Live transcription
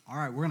All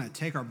right, we're going to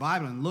take our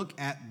Bible and look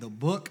at the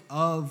book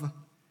of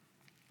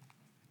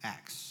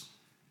Acts.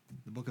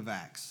 The book of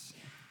Acts.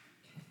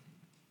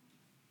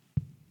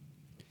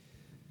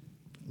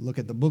 Look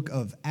at the book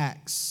of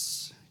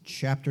Acts,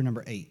 chapter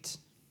number 8.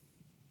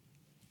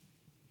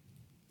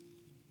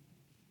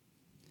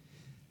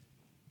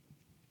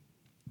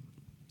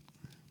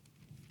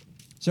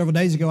 Several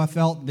days ago, I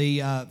felt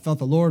the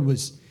Lord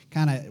was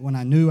kind of, when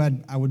I knew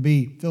I would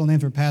be filling in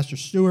for Pastor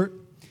Stewart,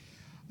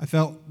 I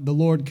felt the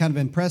Lord kind of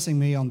impressing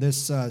me on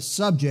this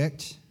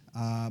subject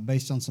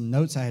based on some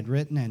notes I had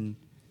written,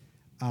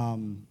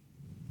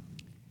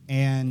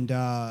 and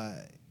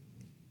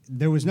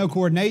there was no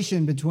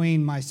coordination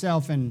between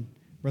myself and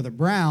Brother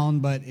Brown,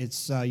 but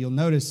it's you'll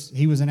notice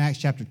he was in Acts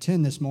chapter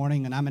 10 this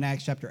morning, and I'm in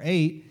Acts chapter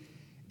 8,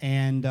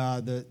 and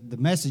the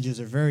messages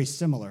are very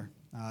similar.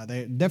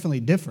 They're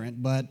definitely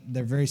different, but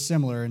they're very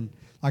similar. And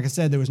like I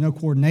said, there was no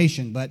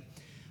coordination. But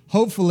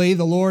hopefully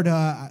the Lord,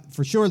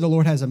 for sure the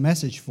Lord has a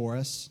message for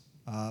us,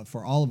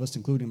 for all of us,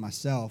 including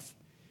myself.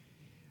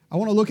 I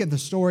want to look at the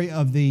story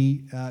of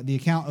the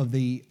account of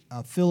the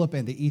Phillip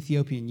and the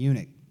Ethiopian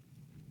eunuch.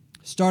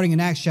 Starting in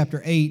Acts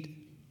chapter 8,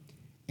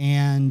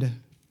 and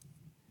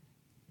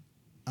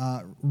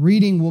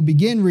we'll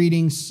begin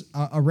reading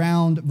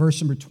around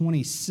verse number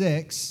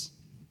 26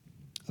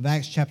 of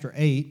Acts chapter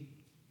 8.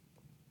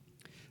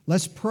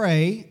 Let's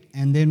pray,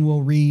 and then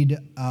we'll read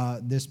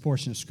this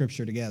portion of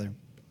Scripture together.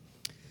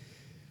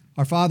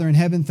 Our Father in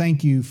heaven,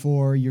 thank you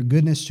for your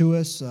goodness to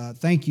us.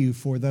 Thank you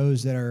for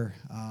those that are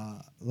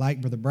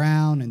like Brother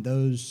Brown and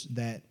those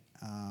that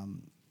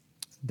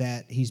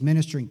he's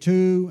ministering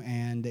to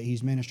and that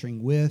he's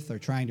ministering with or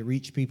trying to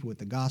reach people with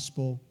the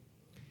gospel.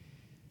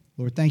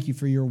 Lord, thank you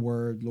for your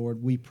word.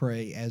 Lord, we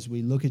pray as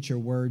we look at your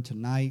word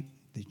tonight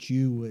that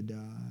you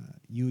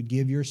would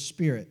give your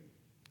Spirit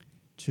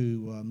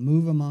to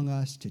move among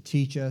us, to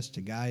teach us,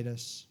 to guide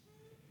us,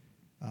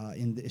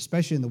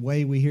 especially in the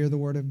way we hear the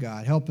Word of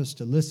God. Help us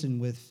to listen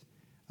with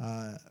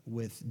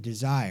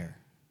desire,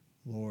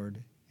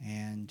 Lord,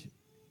 and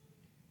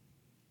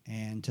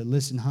to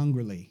listen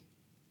hungrily,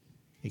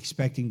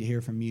 expecting to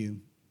hear from you.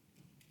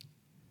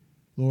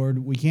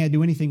 Lord, we can't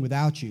do anything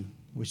without you.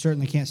 We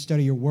certainly can't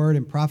study your Word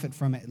and profit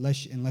from it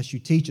unless you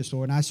teach us,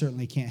 Lord, and I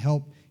certainly can't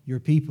help your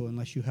people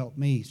unless you help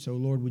me. So,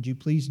 Lord, would you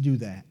please do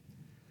that?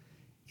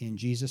 In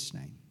Jesus'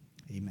 name,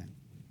 amen.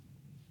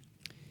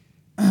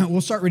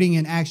 We'll start reading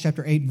in Acts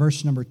chapter 8,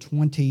 verse number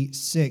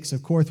 26.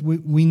 Of course,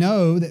 we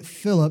know that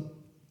Philip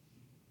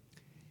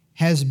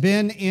has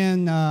been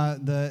in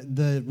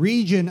the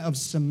region of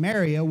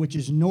Samaria, which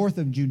is north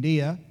of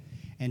Judea,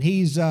 and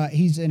he's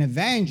an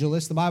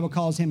evangelist. The Bible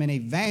calls him an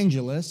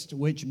evangelist,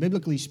 which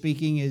biblically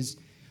speaking is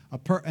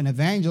an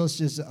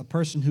evangelist is a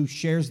person who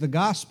shares the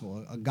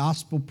gospel, a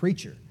gospel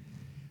preacher.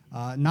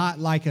 Not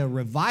like a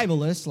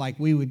revivalist, like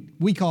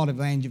we call it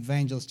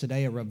evangelist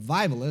today, a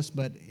revivalist,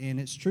 but in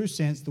its true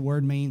sense, the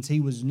word means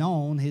he was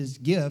known, his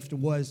gift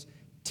was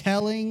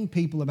telling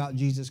people about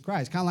Jesus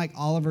Christ, kind of like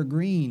Oliver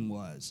Green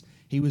was.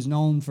 He was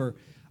known for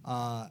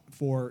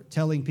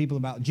telling people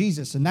about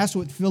Jesus, and that's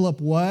what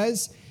Philip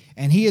was,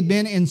 and he had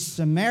been in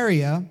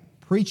Samaria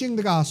preaching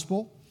the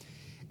gospel.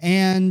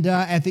 And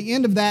at the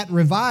end of that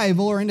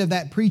revival, or end of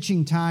that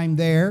preaching time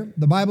there,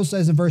 the Bible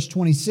says in verse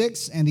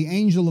 26, "And the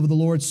angel of the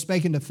Lord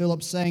spake unto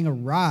Philip, saying,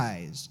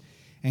 Arise,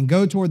 and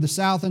go toward the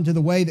south unto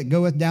the way that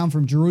goeth down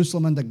from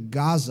Jerusalem unto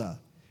Gaza,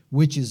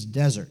 which is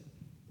desert.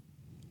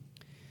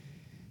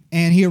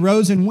 And he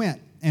arose and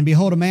went, and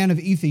behold, a man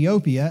of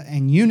Ethiopia,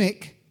 an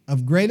eunuch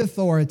of great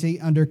authority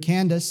under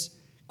Candace,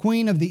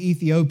 queen of the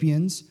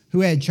Ethiopians,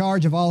 who had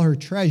charge of all her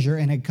treasure,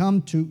 and had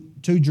come to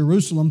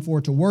Jerusalem for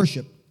to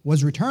worship,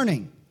 was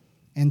returning,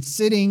 and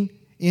sitting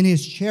in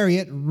his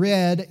chariot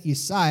read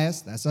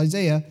Esaias, that's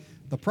Isaiah,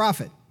 the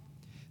prophet.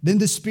 Then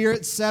the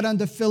Spirit said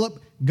unto Philip,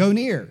 Go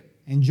near,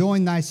 and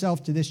join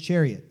thyself to this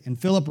chariot. And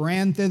Philip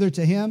ran thither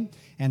to him,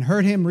 and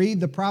heard him read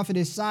the prophet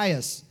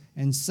Esaias,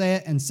 and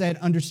said,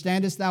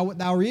 Understandest thou what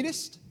thou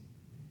readest?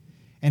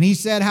 And he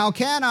said, How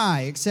can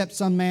I, except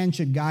some man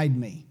should guide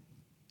me?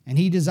 And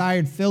he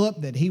desired Philip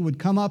that he would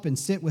come up and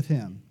sit with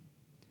him.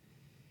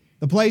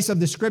 The place of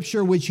the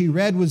scripture which he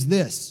read was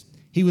this: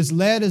 He was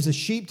led as a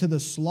sheep to the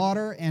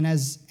slaughter,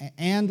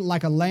 and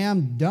like a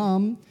lamb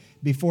dumb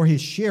before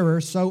his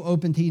shearer, so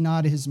opened he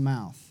not his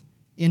mouth.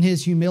 In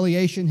his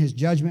humiliation his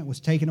judgment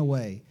was taken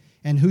away.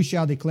 And who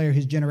shall declare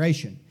his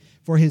generation?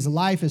 For his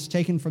life is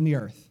taken from the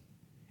earth.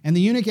 And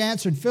the eunuch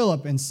answered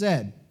Philip and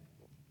said,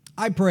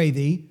 I pray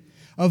thee,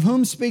 of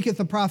whom speaketh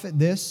the prophet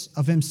this,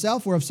 of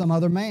himself or of some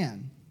other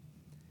man?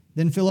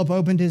 Then Philip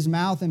opened his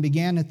mouth and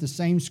began at the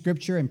same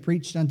scripture and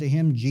preached unto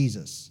him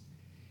Jesus.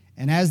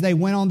 And as they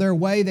went on their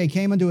way, they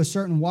came unto a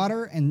certain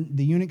water, and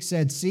the eunuch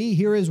said, See,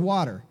 here is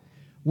water.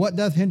 What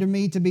doth hinder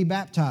me to be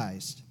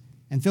baptized?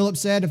 And Philip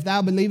said, If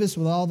thou believest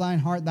with all thine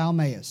heart, thou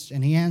mayest.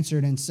 And he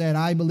answered and said,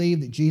 I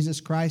believe that Jesus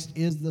Christ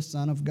is the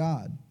Son of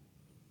God.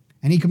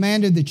 And he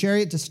commanded the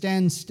chariot to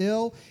stand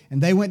still,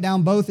 and they went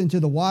down both into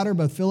the water,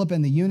 both Philip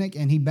and the eunuch,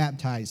 and he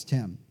baptized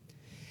him.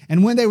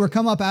 And when they were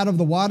come up out of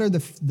the water,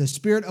 the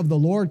Spirit of the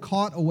Lord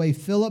caught away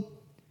Philip,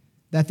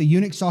 that the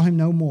eunuch saw him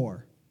no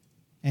more,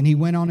 and he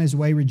went on his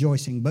way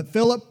rejoicing. But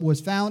Philip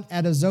was found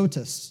at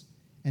Azotus,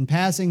 and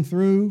passing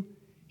through,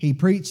 he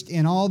preached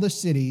in all the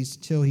cities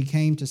till he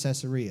came to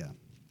Caesarea.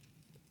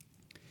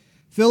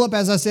 Philip,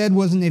 as I said,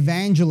 was an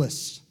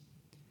evangelist.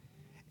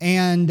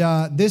 And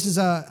this is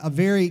a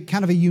very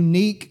kind of a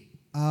unique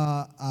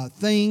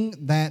thing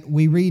that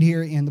we read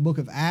here in the book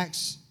of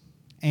Acts.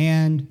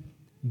 And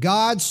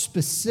God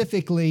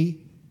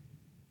specifically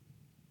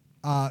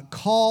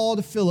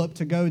called Philip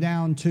to go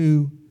down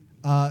to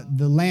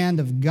the land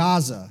of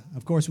Gaza.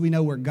 Of course, we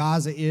know where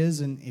Gaza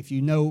is, and if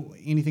you know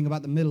anything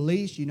about the Middle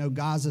East, you know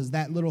Gaza is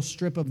that little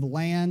strip of the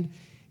land.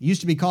 It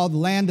used to be called the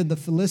land of the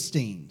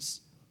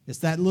Philistines. It's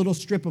that little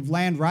strip of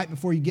land right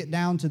before you get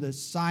down to the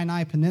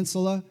Sinai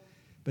Peninsula.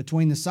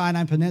 Between the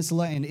Sinai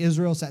Peninsula and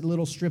Israel, it's that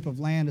little strip of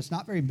land. It's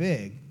not very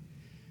big.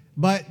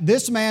 But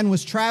this man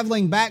was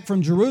traveling back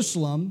from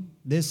Jerusalem.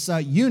 This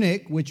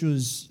eunuch, which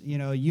was,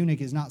 a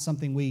eunuch is not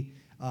something we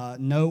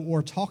know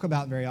or talk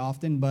about very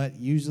often, but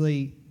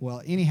usually,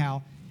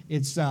 anyhow,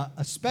 it's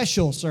a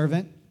special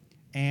servant,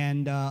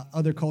 and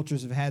other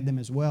cultures have had them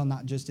as well,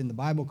 not just in the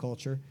Bible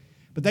culture.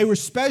 But they were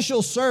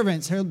special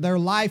servants. Their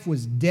life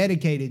was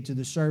dedicated to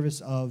the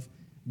service of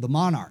the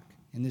monarch,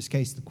 in this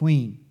case, the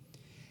queen.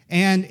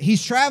 And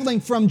he's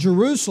traveling from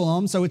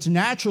Jerusalem, so it's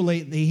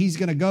naturally that he's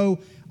going to go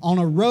on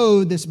a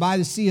road that's by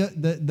the sea,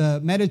 the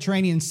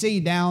Mediterranean Sea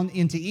down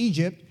into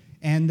Egypt,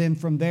 and then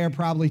from there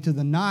probably to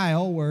the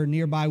Nile, where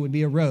nearby would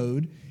be a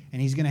road,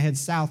 and he's going to head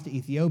south to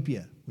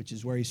Ethiopia, which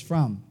is where he's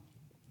from.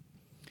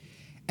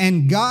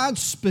 And God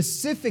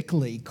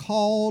specifically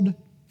called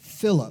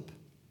Philip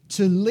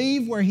to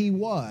leave where he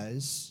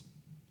was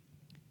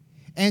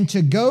and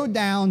to go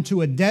down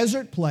to a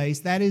desert place,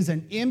 that is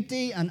an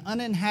empty, an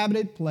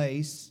uninhabited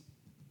place,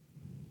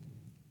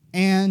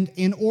 and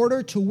in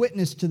order to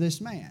witness to this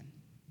man.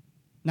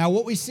 Now,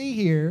 what we see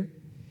here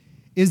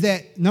is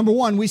that, number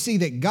one, we see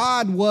that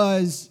God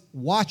was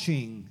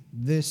watching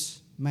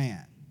this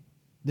man,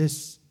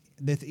 this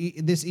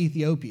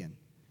Ethiopian.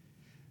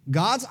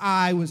 God's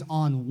eye was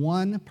on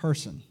one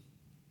person.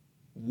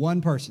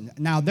 One person.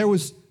 Now, there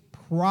was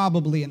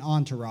probably an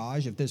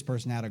entourage if this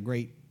person had a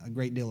great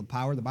deal of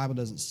power. The Bible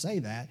doesn't say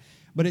that.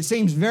 But it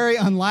seems very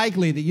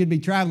unlikely that you'd be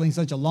traveling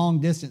such a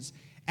long distance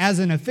as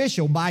an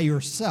official by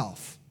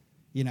yourself.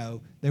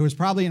 There was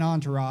probably an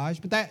entourage,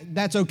 but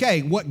that's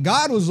okay. What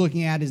God was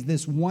looking at is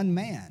this one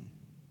man.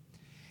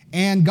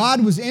 And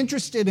God was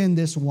interested in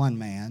this one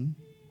man.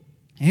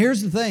 And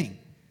here's the thing.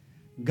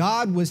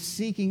 God was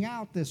seeking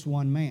out this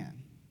one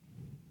man.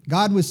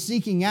 God was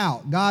seeking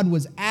out. God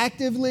was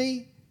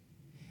actively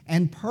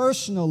and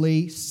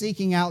personally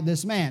seeking out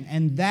this man.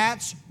 And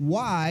that's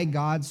why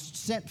God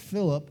sent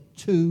Philip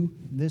to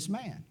this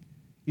man.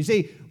 You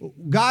see,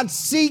 God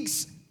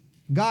seeks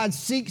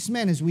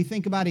men as we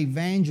think about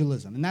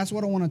evangelism. And that's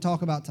what I want to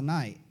talk about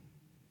tonight.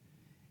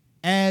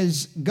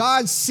 As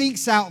God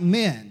seeks out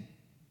men,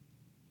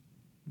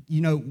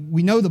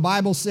 we know the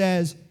Bible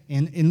says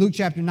in Luke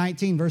chapter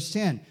 19, verse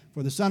 10,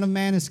 for the Son of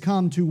Man has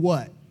come to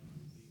what?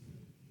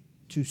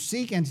 To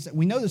seek and to save.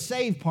 We know the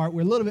save part.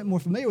 We're a little bit more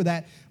familiar with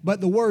that. But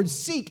the word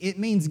seek, it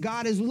means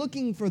God is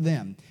looking for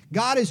them.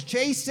 God is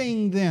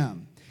chasing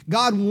them.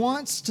 God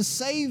wants to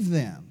save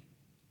them.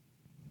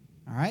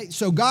 All right?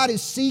 So God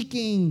is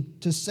seeking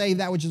to save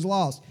that which is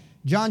lost.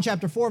 John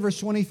chapter 4, verse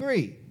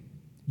 23.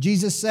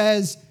 Jesus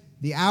says,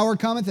 the hour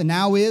cometh and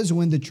now is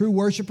when the true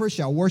worshipers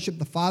shall worship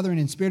the Father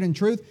in spirit and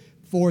truth,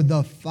 for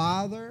the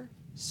Father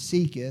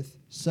seeketh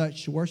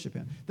such to worship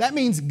him. That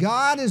means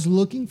God is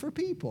looking for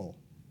people.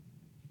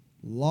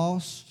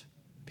 Lost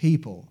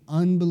people,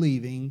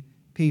 unbelieving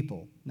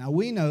people. Now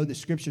we know the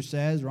Scripture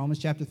says, Romans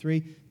chapter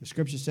 3, the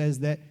Scripture says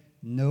that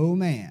no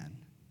man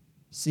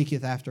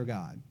seeketh after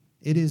God.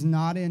 It is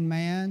not in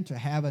man to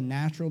have a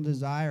natural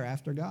desire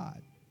after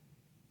God.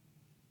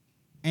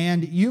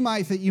 And you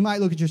might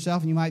look at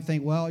yourself and you might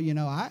think, well,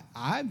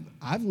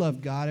 I've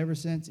loved God ever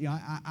since.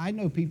 I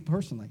know people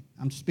personally.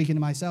 I'm speaking to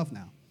myself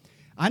now.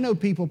 I know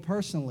people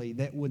personally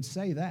that would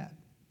say that.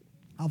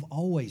 I've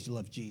always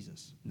loved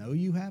Jesus. No,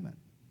 you haven't.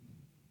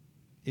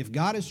 If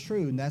God is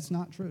true, and that's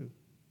not true.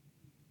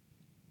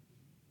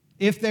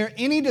 If there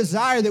any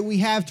desire that we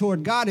have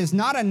toward God is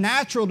not a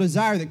natural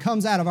desire that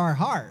comes out of our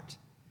heart,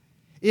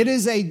 it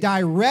is a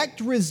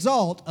direct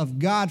result of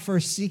God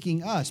first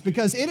seeking us,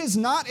 because it is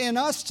not in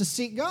us to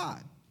seek God.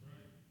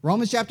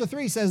 Romans chapter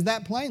 3 says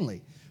that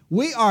plainly.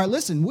 We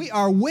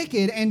are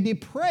wicked and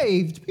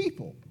depraved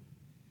people.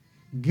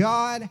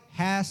 God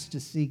has to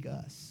seek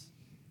us,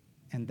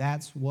 and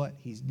that's what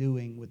he's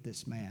doing with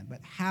this man.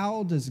 But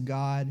how does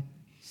God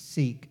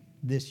seek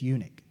this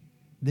eunuch,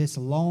 this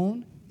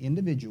lone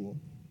individual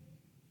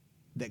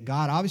that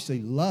God obviously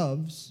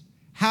loves?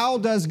 How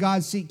does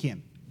God seek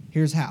him?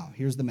 Here's how.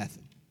 Here's the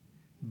method.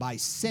 By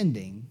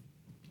sending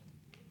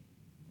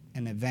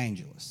an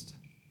evangelist,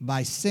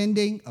 by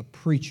sending a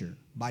preacher,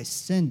 by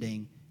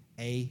sending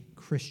a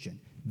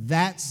Christian.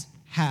 That's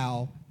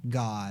how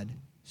God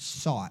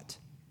sought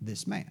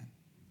this man.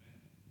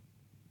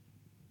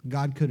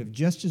 God could have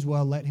just as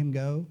well let him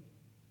go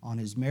on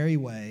his merry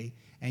way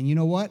And you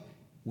know what?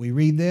 We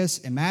read this.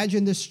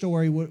 Imagine this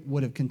story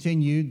would have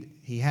continued.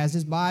 He has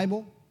his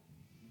Bible.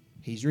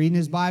 He's reading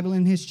his Bible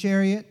in his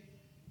chariot.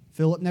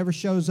 Philip never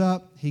shows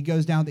up. He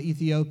goes down to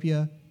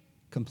Ethiopia,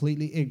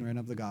 completely ignorant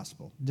of the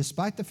gospel,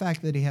 despite the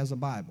fact that he has a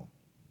Bible,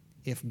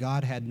 if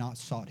God had not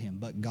sought him,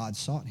 but God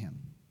sought him.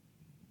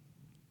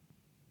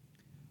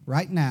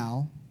 Right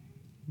now,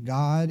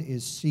 God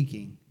is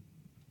seeking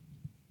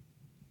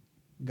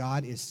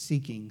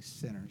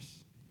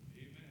sinners.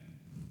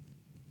 Amen.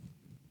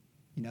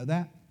 You know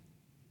that?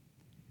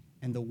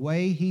 And the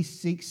way he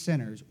seeks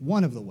sinners,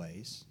 one of the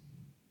ways,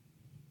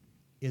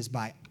 is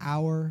by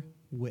our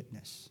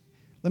witness.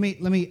 Let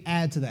me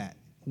add to that.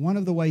 One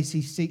of the ways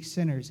he seeks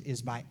sinners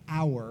is by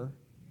our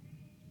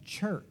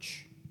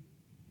church.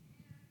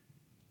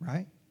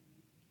 Right?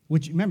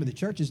 Which, remember, the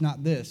church is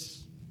not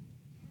this.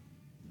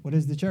 What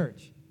is the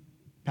church?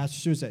 Pastor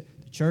Stewart said,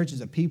 the church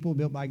is a people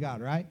built by God,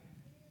 right?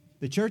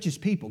 The church is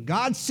people.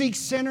 God seeks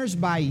sinners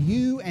by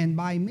you and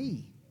by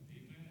me.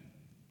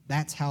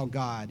 That's how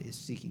God is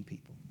seeking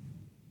people.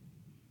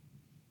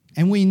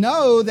 And we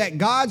know that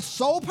God's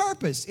sole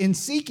purpose in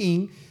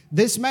seeking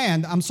this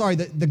man,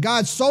 the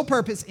God's sole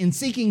purpose in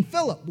seeking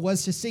Philip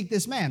was to seek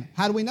this man.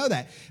 How do we know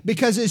that?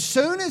 Because as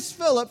soon as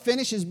Philip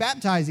finishes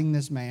baptizing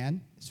this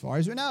man, as far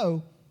as we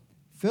know,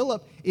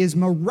 Philip is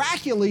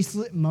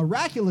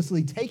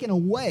miraculously taken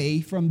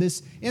away from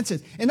this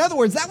incident. In other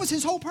words, that was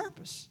his whole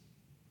purpose.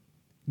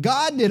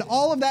 God did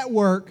all of that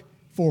work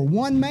for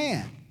one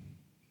man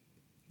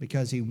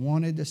because he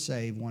wanted to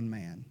save one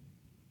man.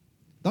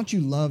 Don't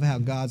you love how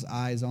God's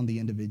eye is on the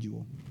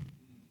individual?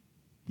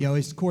 You know,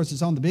 of course,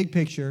 it's on the big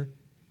picture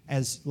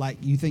as like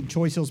you think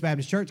Choice Hills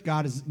Baptist Church,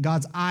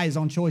 God's eye is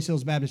on Choice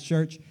Hills Baptist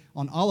Church,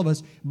 on all of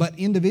us, but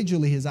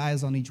individually his eye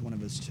is on each one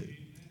of us too.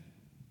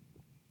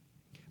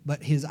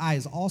 But his eye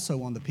is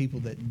also on the people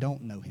that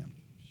don't know him,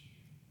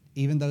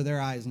 even though their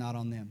eye is not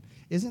on them.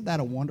 Isn't that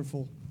a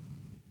wonderful...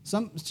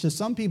 To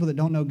some people that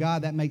don't know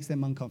God, that makes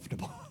them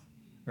uncomfortable,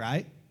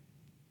 right?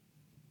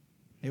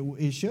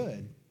 It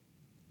should.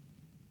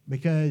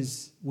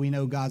 Because we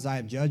know God's eye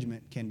of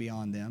judgment can be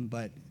on them,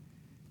 but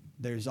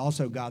there's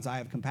also God's eye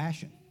of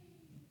compassion.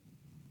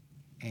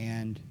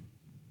 And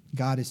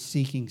God is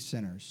seeking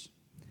sinners.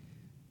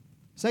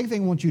 Second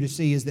thing I want you to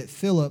see is that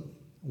Philip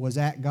was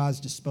at God's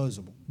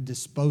disposal,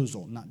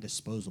 not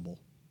disposable.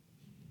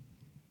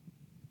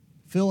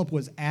 Philip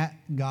was at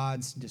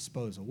God's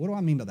disposal. What do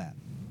I mean by that?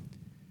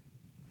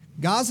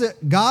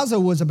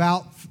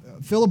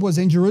 Philip was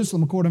in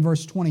Jerusalem according to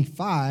verse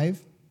 25.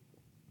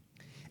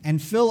 And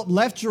Philip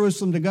left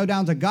Jerusalem to go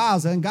down to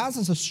Gaza. And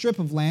Gaza's a strip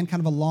of land, kind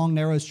of a long,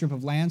 narrow strip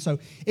of land. So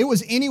it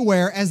was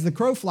anywhere, as the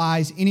crow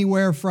flies,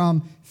 anywhere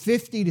from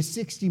 50 to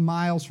 60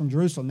 miles from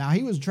Jerusalem. Now,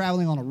 he was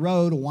traveling on a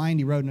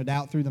windy road, no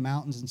doubt, through the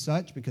mountains and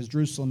such, because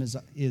Jerusalem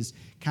is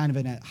kind of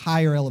in a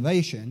higher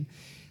elevation.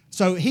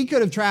 So he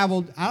could have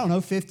traveled,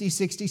 50,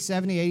 60,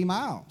 70, 80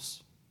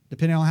 miles,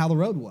 depending on how the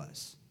road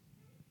was.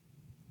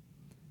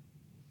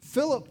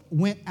 Philip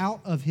went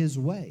out of his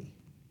way,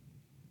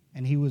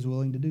 and he was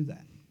willing to do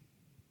that.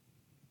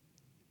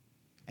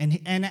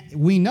 And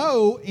we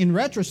know, in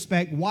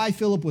retrospect, why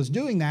Philip was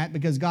doing that,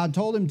 because God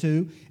told him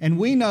to, and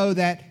we know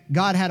that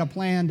God had a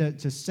plan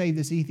to save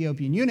this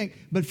Ethiopian eunuch,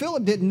 but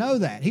Philip didn't know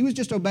that. He was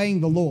just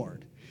obeying the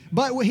Lord.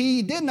 But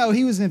he did know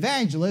he was an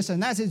evangelist,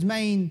 and that's the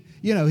main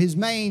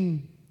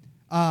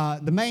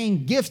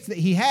gift that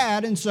he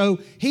had, and so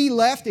he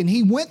left and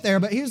he went there.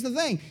 But here's the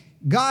thing.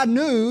 God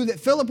knew that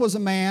Philip was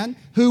a man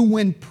who,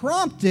 when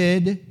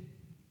prompted,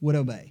 would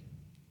obey.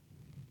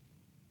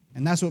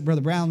 And that's what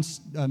Brother Brown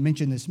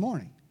mentioned this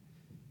morning.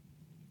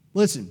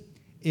 Listen,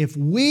 if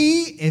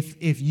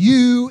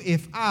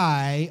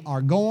I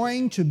are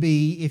going to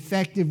be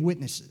effective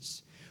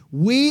witnesses,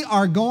 we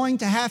are going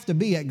to have to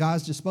be at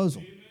God's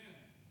disposal. Amen.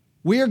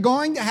 We are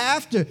going to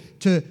have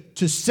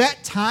to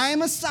set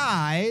time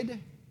aside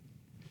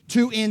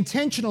to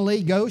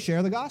intentionally go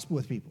share the gospel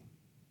with people.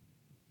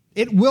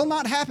 It will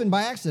not happen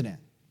by accident.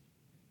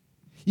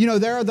 You know,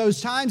 there are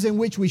those times in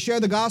which we share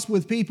the gospel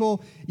with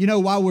people,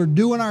 while we're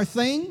doing our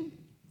thing,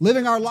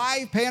 living our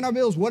life, paying our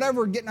bills,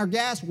 whatever, getting our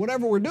gas,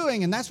 whatever we're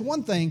doing, and that's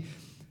one thing.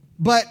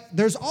 But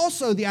there's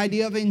also the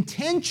idea of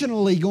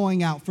intentionally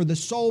going out for the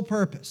sole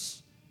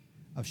purpose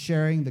of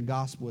sharing the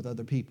gospel with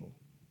other people.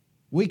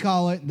 We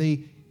call it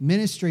the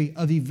ministry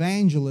of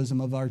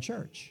evangelism of our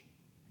church.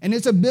 And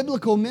it's a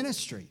biblical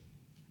ministry.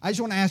 I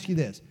just want to ask you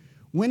this.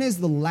 When is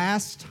the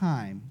last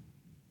time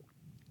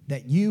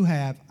that you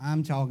have, I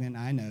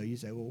know, you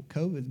say, well,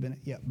 COVID's been,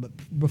 but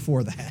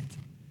before that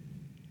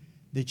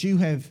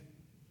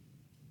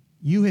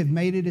you have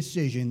made a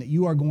decision that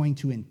you are going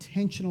to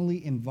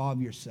intentionally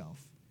involve yourself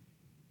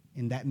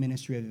in that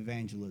ministry of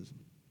evangelism.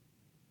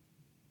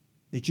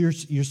 That you're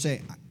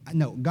saying,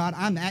 no, God,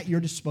 I'm at your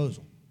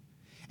disposal.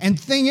 And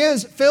the thing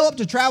is, Philip,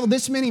 to travel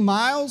this many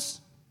miles,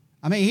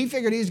 he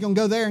figured he was going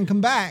to go there and come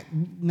back.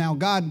 Now,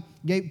 God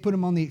put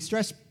him on the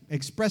express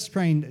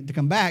train to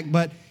come back,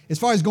 but as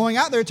far as going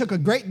out there, it took a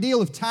great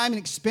deal of time and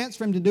expense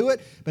for him to do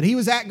it, but he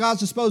was at God's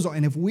disposal.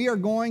 And if we are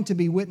going to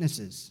be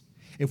witnesses,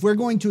 if we're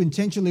going to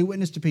intentionally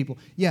witness to people,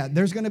 yeah,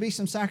 there's going to be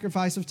some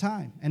sacrifice of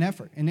time and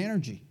effort and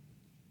energy.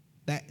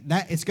 That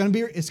it's going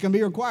to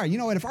be required. You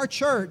know, and if our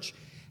church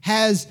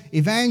has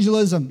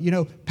evangelism, you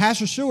know,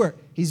 Pastor Stewart,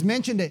 he's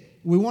mentioned it.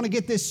 We want to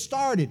get this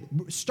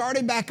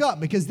started back up,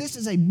 because this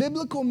is a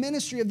biblical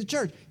ministry of the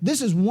church.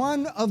 This is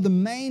one of the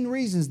main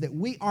reasons that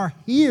we are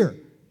here,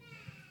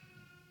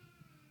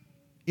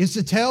 is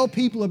to tell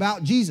people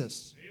about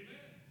Jesus. Amen.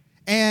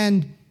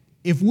 And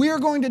if we're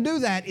going to do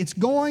that, it's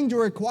going to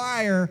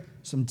require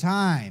some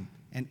time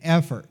and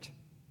effort.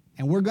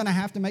 And we're going to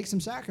have to make some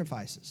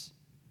sacrifices.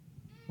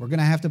 We're going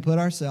to have to put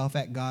ourselves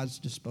at God's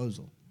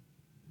disposal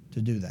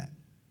to do that.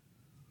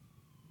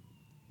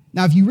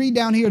 Now, if you read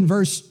down here in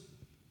verse,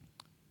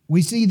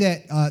 we see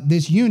that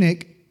this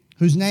eunuch,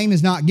 whose name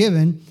is not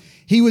given,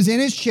 he was in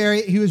his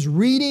chariot. He was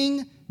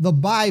reading the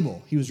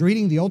Bible. He was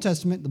reading the Old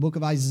Testament, the book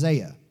of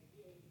Isaiah.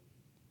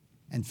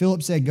 And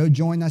Philip said, "Go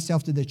join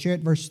thyself to the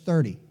chariot." Verse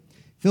 30.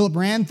 Philip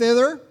ran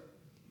thither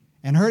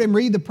and heard him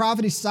read the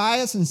prophet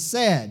Isaiah and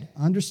said,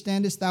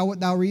 "Understandest thou what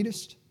thou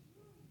readest?"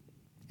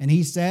 And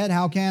he said,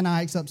 "How can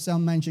I, except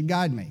some man should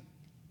guide me?"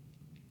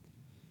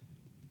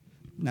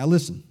 Now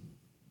listen.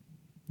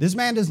 This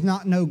man does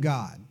not know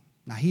God.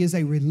 Now, he is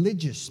a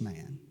religious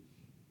man,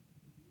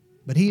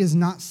 but he is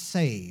not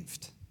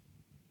saved.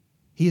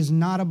 He is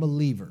not a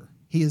believer.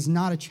 He is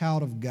not a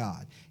child of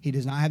God. He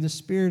does not have the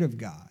Spirit of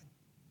God.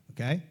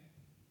 Okay?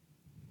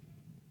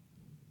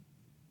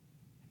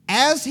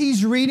 As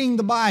he's reading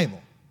the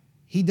Bible,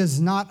 he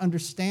does not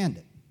understand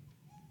it.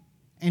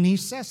 And he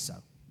says so.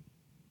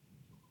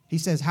 He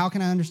says, "How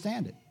can I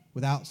understand it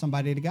without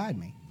somebody to guide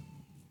me?"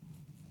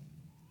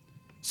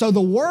 So the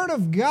Word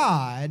of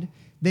God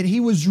that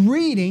he was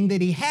reading, that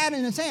he had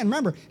in his hand.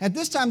 Remember, at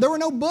this time, there were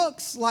no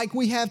books like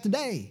we have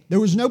today. There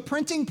was no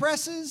printing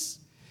presses.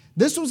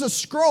 This was a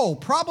scroll,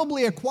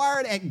 probably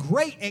acquired at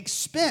great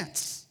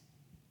expense,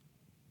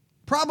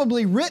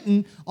 probably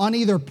written on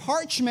either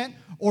parchment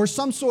or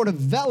some sort of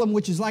vellum,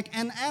 which is like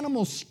an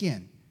animal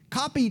skin,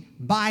 copied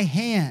by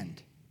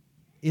hand.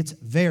 It's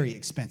very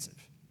expensive.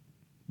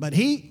 But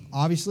he,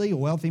 obviously a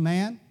wealthy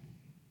man,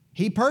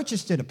 he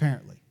purchased it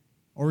apparently,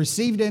 or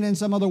received it in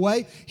some other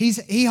way.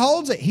 He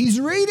holds it. He's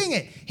reading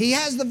it. He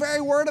has the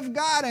very Word of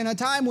God in a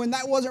time when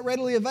that wasn't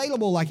readily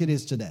available like it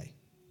is today.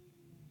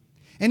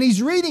 And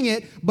he's reading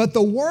it, but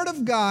the Word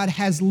of God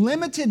has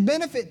limited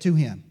benefit to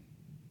him.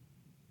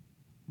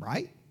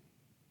 Right?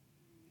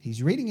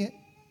 He's reading it,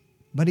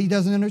 but he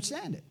doesn't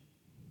understand it.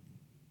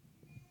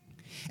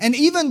 And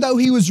even though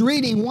he was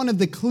reading one of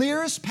the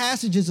clearest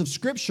passages of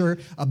Scripture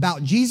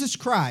about Jesus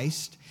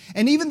Christ,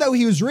 and even though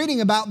he was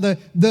reading about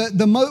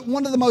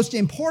one of the most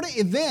important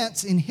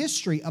events in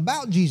history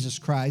about Jesus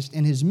Christ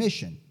and his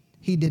mission,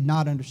 he did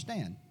not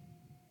understand.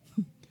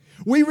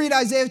 We read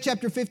Isaiah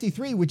chapter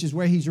 53, which is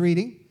where he's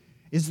reading.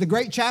 It's the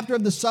great chapter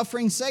of the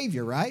suffering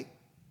Savior, right?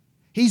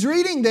 He's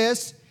reading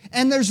this,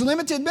 and there's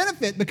limited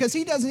benefit because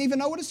he doesn't even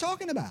know what it's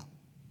talking about.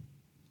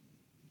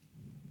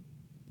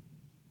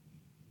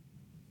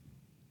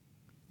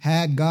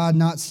 Had God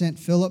not sent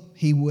Philip,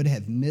 he would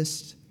have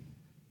missed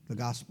the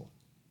gospel.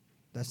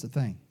 That's the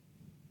thing.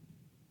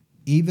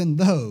 Even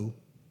though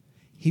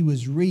he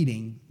was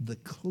reading the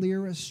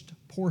clearest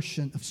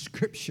portion of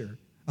Scripture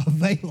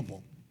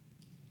available.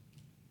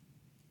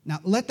 Now,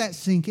 let that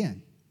sink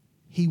in.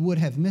 He would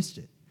have missed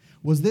it.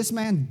 Was this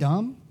man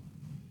dumb?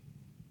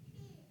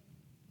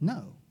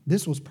 No.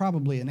 This was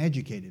probably an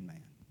educated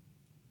man.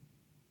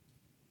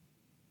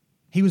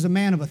 He was a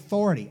man of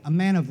authority, a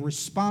man of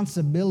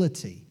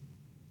responsibility.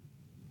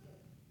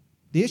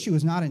 The issue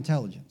is not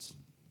intelligence.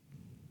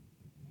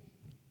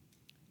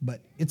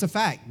 But it's a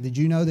fact. Did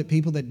you know that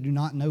people that do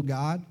not know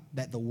God,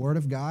 that the Word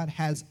of God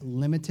has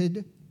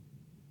limited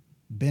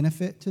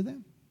benefit to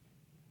them?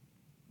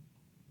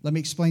 Let me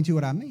explain to you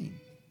what I mean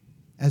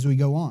as we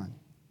go on.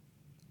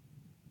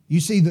 You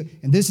see,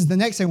 and this is the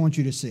next thing I want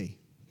you to see.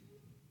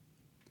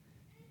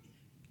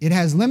 It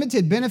has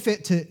limited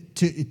benefit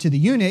to the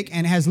eunuch,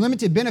 and it has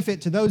limited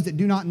benefit to those that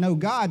do not know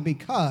God,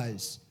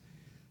 because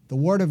the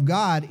Word of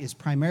God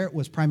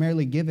was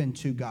primarily given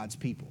to God's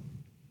people.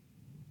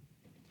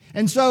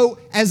 And so,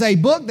 as a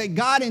book that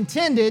God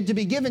intended to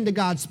be given to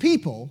God's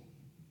people,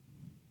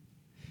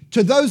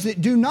 to those that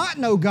do not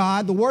know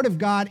God, the Word of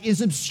God is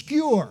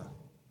obscure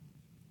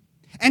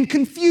and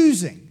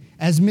confusing,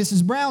 as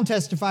Mrs. Brown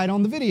testified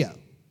on the video.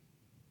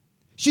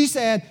 She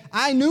said,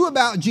 "I knew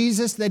about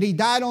Jesus, that He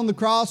died on the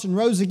cross and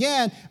rose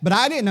again, but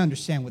I didn't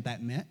understand what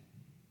that meant."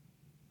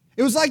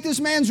 It was like this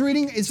man's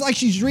reading, it's like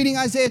she's reading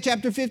Isaiah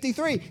chapter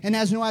 53 and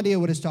has no idea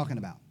what it's talking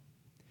about.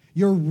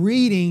 You're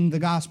reading the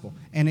gospel,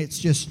 and it's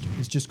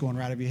just going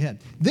right over your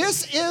head.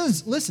 This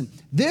is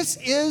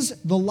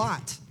the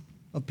lot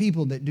of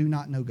people that do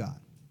not know God.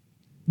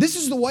 This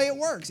is the way it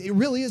works. It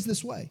really is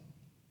this way.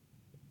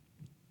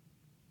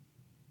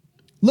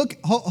 Look,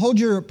 hold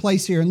your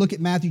place here and look at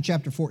Matthew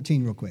chapter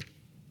 14 real quick.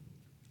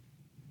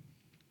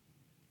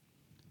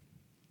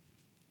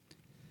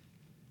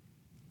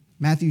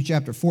 Matthew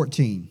chapter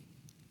 14.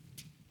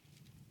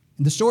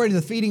 The story of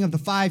the feeding of the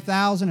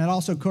 5,000, it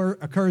also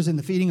occurs in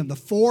the feeding of the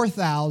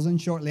 4,000,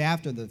 shortly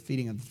after the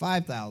feeding of the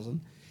 5,000.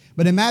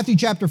 But in Matthew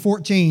chapter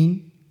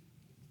 14,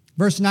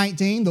 verse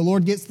 19, the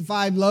Lord gets the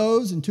 5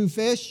 loaves and 2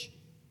 fish.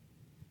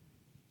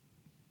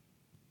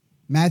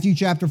 Matthew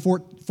chapter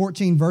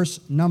 14, verse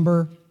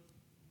number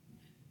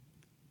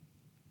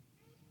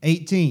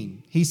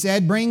 18. He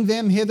said, "Bring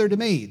them hither to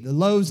me, the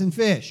loaves and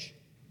fish."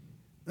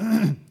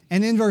 And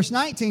in verse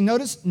 19,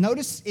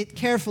 notice it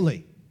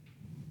carefully.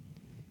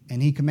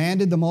 "And he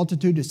commanded the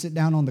multitude to sit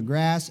down on the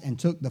grass, and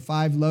took the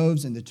 5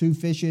 loaves and the 2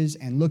 fishes,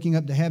 and looking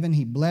up to heaven,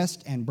 he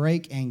blessed and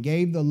brake and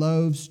gave the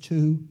loaves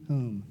to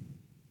whom?"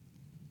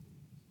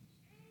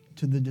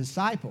 To the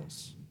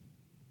disciples.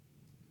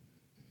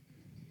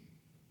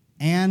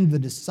 And the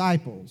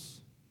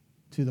disciples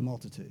to the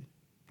multitude.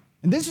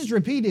 And this is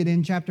repeated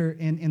in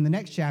the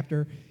next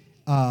chapter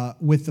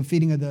with the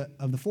feeding of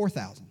the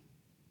 4,000.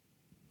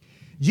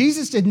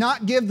 Jesus did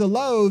not give the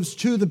loaves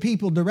to the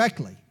people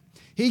directly.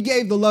 He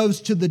gave the loaves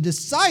to the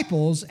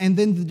disciples, and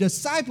then the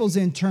disciples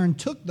in turn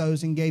took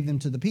those and gave them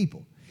to the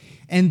people.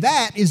 And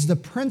that is the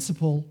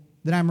principle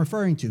that I'm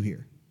referring to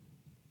here.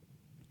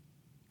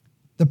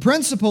 The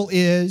principle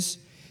is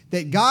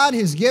that God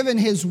has given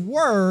His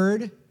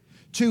Word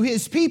to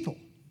His people.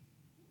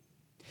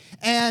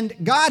 And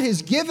God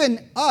has given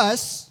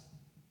us,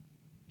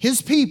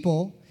 His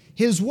people,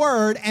 His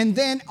Word, and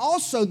then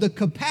also the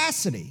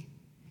capacity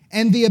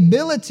and the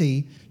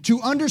ability to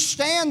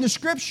understand the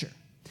Scripture.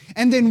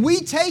 And then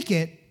we take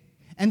it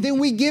and then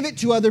we give it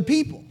to other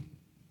people.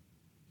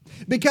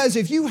 Because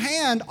if you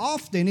hand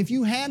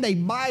a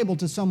Bible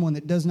to someone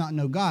that does not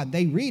know God,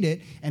 they read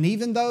it, and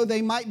even though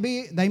they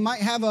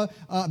might have a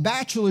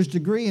bachelor's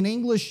degree in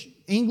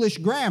English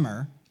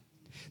grammar,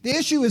 the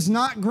issue is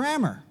not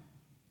grammar.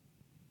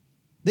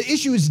 The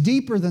issue is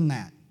deeper than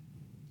that.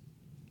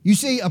 You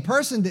see, a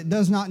person that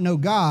does not know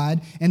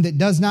God and that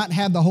does not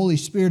have the Holy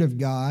Spirit of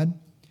God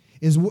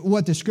is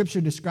what the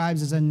Scripture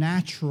describes as a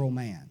natural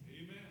man.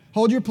 Amen.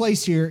 Hold your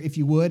place here, if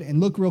you would, and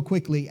look real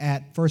quickly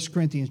at 1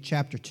 Corinthians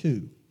chapter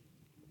 2.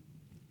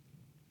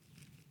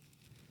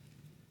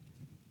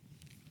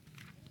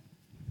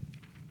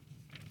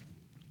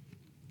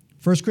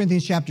 1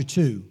 Corinthians chapter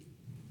 2.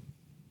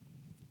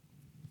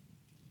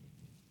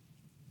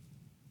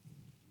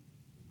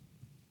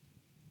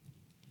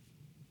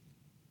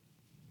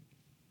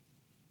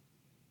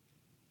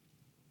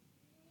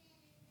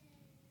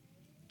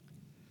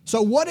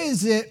 So what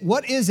is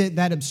it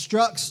that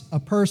obstructs a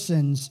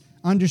person's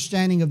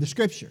understanding of the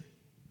Scripture?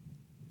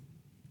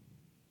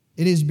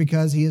 It is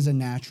because he is a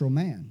natural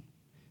man.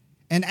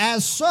 And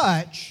as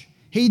such,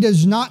 he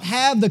does not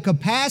have the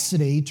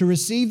capacity to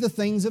receive the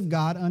things of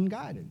God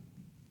unguided.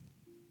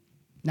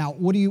 Now,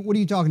 what are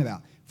you talking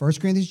about? 1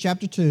 Corinthians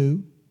chapter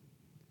 2,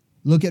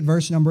 look at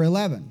verse number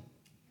 11.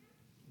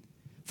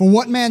 "For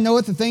what man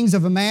knoweth the things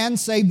of a man,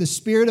 save the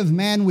spirit of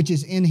man which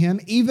is in him?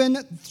 Even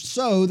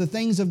so the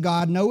things of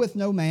God knoweth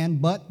no man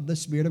but the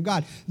Spirit of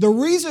God." The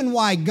reason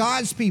why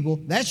God's people,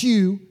 that's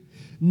you,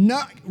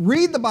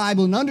 read the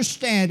Bible and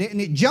understand it,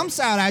 and it jumps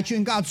out at you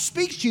and God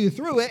speaks to you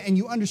through it and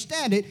you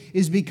understand it,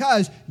 is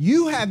because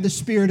you have the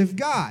Spirit of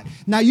God.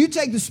 Now you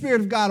take the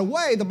Spirit of God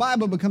away, the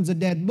Bible becomes a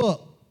dead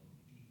book.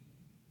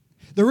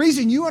 The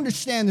reason you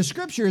understand the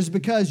Scripture is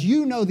because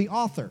you know the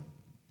author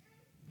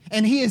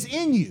and He is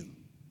in you.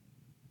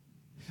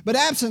 But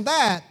absent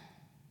that,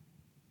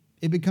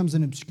 it becomes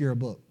an obscure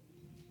book.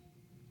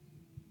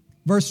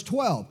 Verse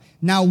 12,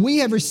 "Now we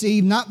have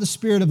received not the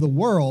spirit of the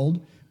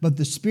world, but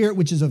the Spirit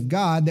which is of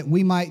God, that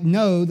we might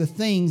know the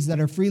things that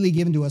are freely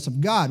given to us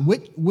of God,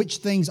 which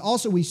things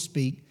also we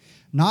speak,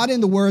 not in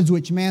the words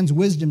which man's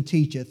wisdom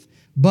teacheth,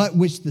 but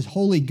which the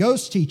Holy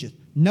Ghost teacheth."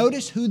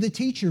 Notice who the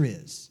teacher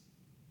is.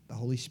 The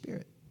Holy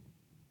Spirit.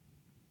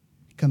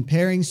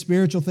 "Comparing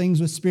spiritual things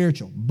with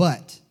spiritual.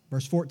 But,"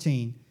 verse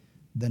 14,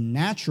 "the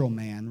natural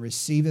man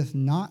receiveth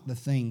not the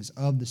things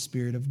of the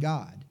Spirit of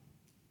God."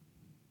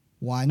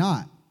 Why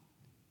not?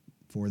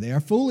 "For they are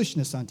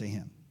foolishness unto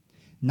him.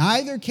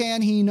 Neither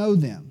can he know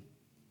them,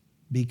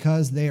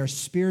 because they are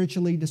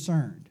spiritually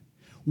discerned."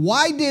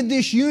 Why did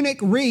this eunuch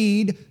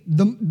read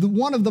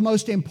one of the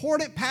most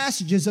important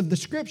passages of the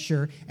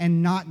Scripture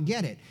and not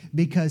get it?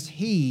 Because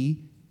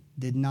he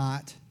did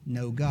not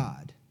know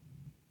God.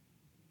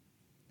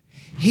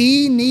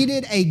 He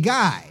needed a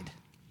guide.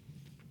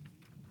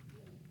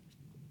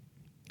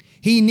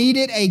 He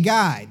needed a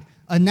guide.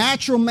 A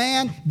natural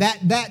man,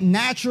 that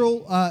natural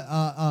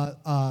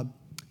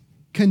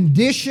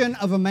condition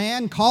of a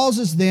man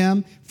causes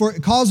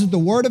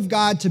the Word of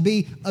God to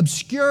be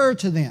obscure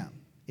to them.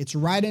 It's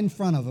right in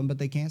front of them, but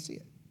they can't see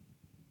it.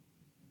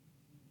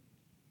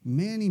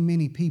 Many,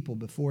 many people,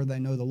 before they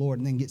know the Lord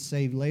and then get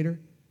saved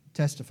later,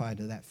 testify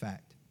to that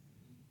fact.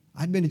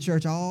 I'd been to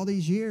church all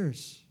these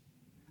years.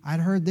 I'd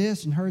heard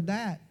this and heard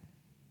that,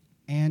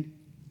 and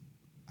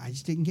I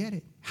just didn't get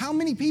it. How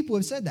many people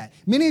have said that?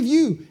 Many of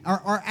you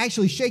are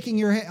actually shaking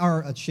your head,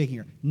 or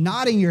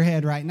nodding your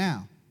head right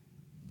now.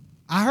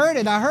 I heard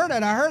it,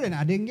 and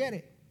I didn't get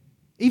it.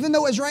 Even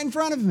though it was right in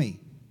front of me.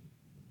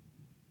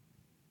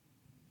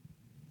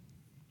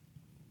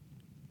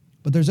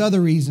 But there's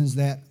other reasons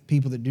that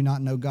people that do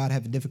not know God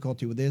have a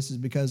difficulty with this, is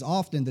because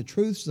often the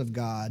truths of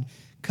God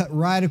cut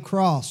right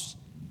across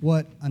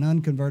what an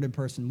unconverted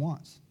person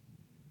wants.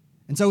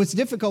 And so it's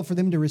difficult for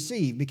them to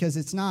receive because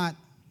it's not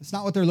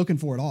what they're looking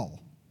for at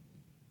all.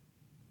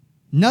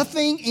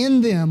 Nothing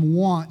in them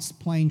wants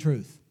plain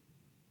truth.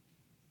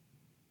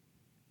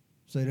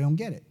 So they don't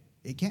get it.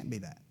 It can't be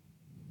that.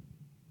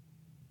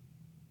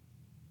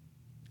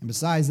 And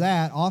besides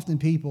that, often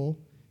people,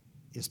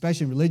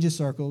 especially in religious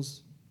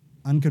circles,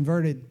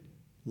 unconverted,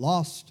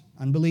 lost,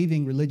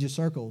 unbelieving religious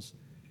circles,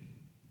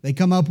 they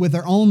come up with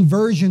their own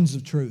versions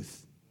of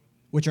truth,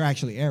 which are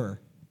actually error.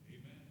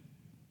 Amen.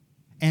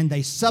 And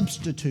they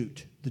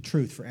substitute the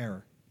truth for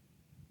error.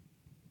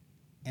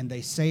 And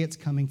they say it's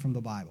coming from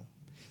the Bible.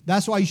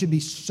 That's why you should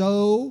be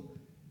so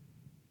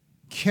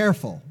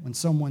careful when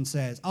someone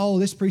says, oh,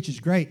 this preacher's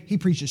great. He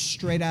preaches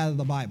straight out of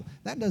the Bible.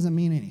 That doesn't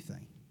mean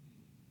anything.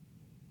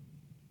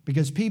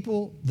 Because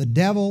people,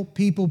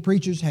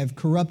 preachers have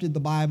corrupted the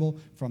Bible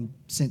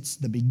since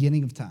the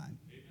beginning of time.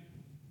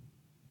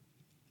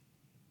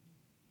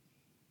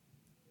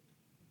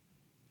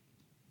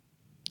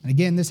 And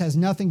again, this has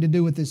nothing to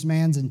do with this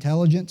man's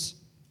intelligence.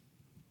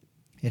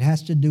 It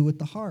has to do with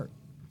the heart.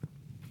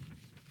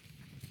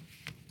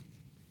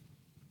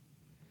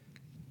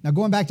 Now,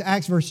 going back to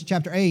Acts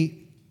chapter 8,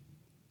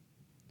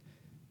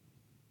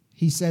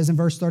 he says in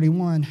verse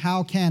 31,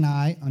 how can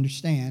I,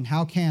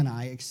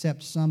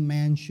 except some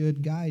man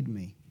should guide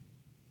me?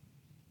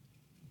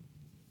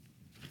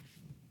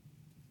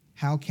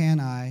 How can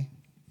I,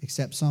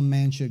 except some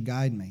man should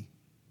guide me?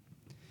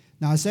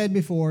 Now, I said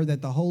before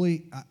that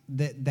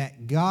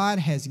that God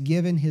has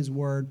given His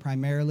word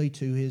primarily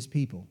to His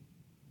people.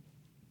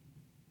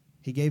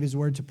 He gave His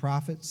word to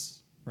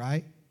prophets,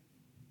 right?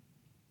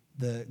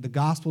 The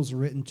Gospels are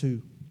written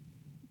to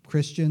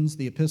Christians.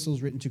 The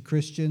epistles written to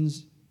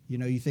Christians. You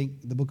know, you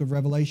think the book of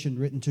Revelation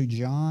written to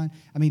John.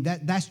 I mean,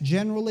 that's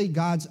generally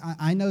God's.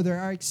 I know there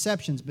are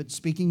exceptions, but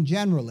speaking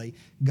generally,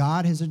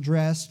 God has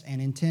addressed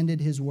and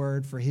intended His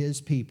word for His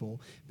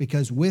people,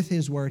 because with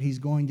His word, He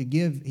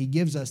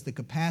gives us the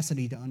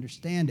capacity to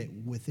understand it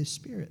with His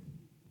Spirit.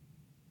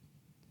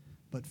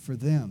 But for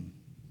them,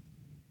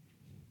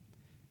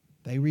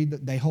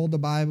 they hold the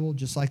Bible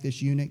just like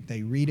this eunuch.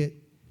 They read it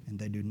and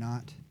they do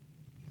not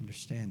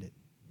understand it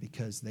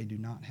because they do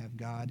not have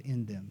God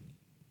in them.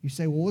 You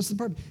say, well, what's the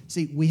purpose?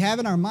 See, we have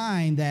in our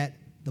mind that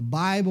the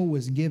Bible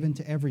was given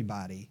to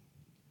everybody.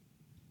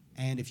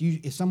 And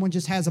if someone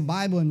just has a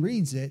Bible and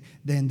reads it,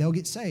 then they'll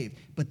get saved.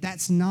 But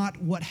that's not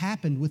what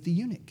happened with the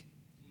eunuch.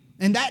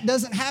 And that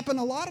doesn't happen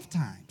a lot of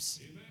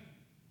times.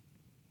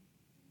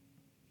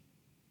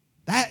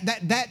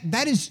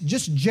 That is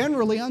just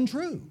generally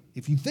untrue,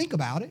 if you think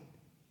about it.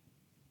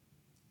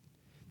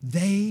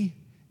 They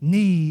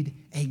need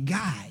a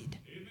guide.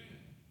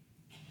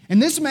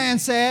 And this man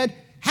said,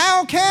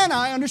 how can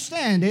I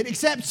understand it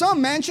except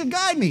some man should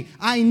guide me?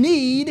 I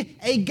need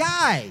a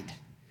guide.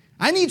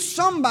 I need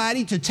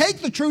somebody to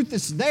take the truth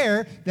that's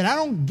there that I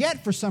don't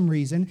get for some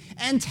reason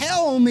and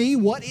tell me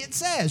what it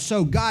says.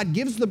 So God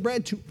gives the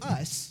bread to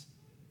us,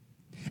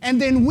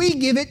 and then we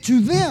give it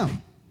to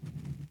them.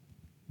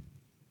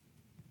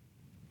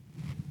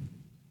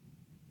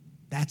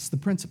 That's the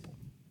principle.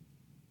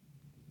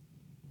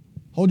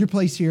 Hold your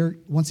place here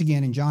once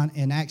again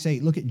in Acts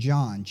 8. Look at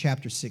John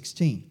chapter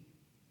 16.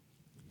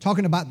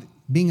 Talking about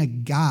being a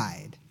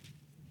guide.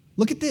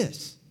 Look at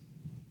this.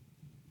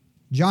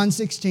 John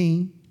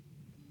 16.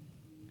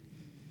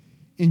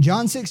 In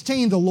John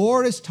 16, the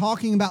Lord is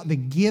talking about the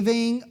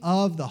giving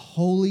of the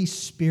Holy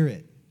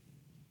Spirit.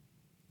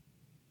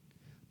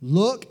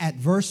 Look at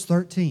verse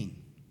 13.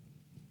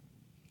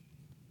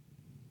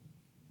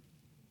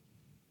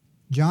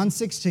 John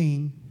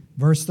 16,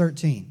 verse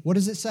 13. What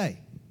does it say?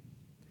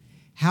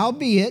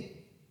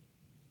 Howbeit,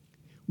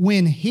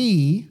 when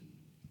He,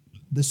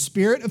 the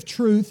Spirit of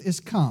truth, is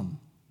come,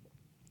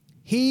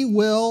 He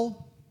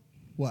will,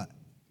 what?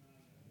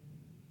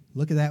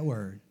 Look at that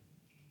word.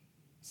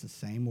 It's the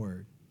same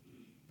word.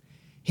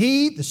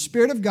 He, the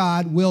Spirit of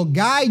God, will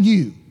guide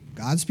you,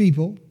 God's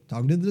people,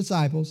 talking to the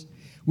disciples,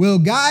 will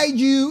guide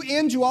you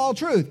into all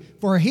truth.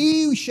 For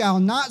He shall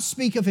not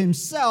speak of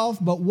Himself,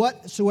 but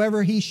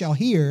whatsoever He shall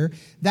hear,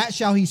 that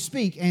shall He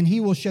speak, and He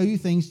will show you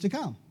things to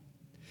come.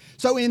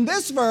 So in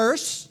this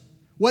verse,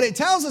 what it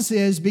tells us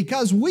is,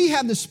 because we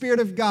have the Spirit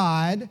of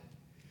God,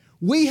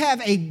 we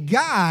have a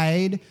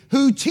guide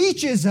who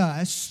teaches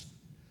us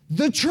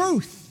the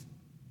truth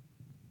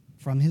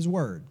from His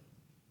Word.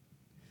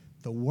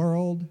 The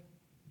world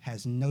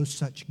has no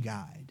such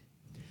guide.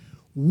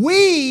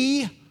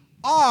 We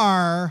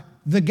are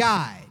the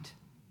guide.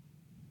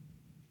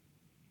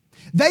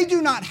 They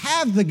do not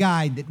have the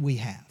guide that we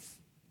have.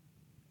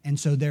 And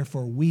so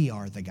therefore we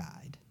are the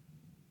guide.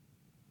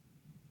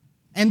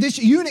 And this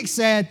eunuch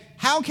said,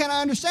 how can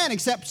I understand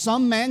except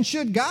some man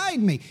should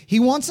guide me? He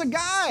wants a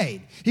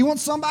guide. He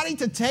wants somebody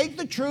to take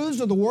the truths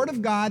of the Word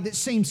of God that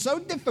seem so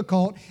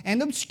difficult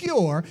and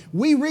obscure.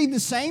 We read the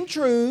same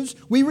truths,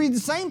 we read the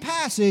same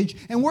passage,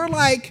 and we're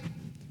like,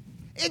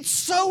 it's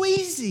so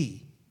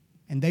easy.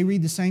 and they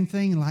read the same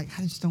thing and like,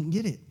 I just don't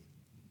get it.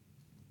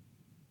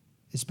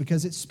 It's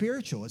because it's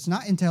spiritual. It's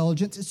not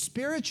intelligence, it's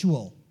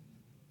spiritual.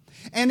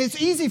 And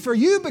it's easy for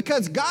you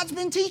because God's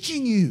been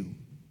teaching you.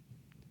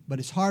 But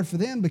it's hard for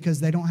them because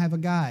they don't have a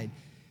guide.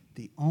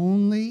 The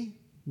only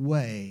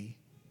way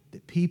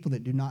that people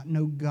that do not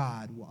know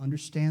God will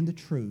understand the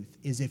truth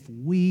is if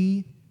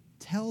we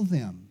tell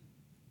them.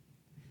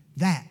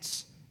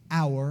 That's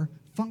our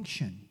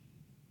function.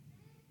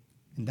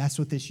 And that's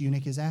what this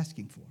eunuch is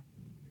asking for.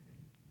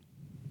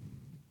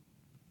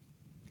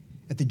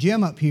 At the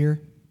gym up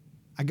here,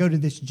 I go to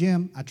this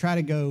gym. I try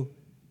to go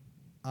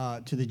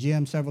to the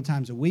gym several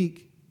times a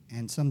week,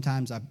 and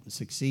sometimes I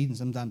succeed and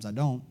sometimes I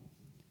don't.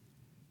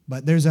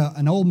 But there's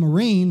an old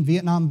Marine,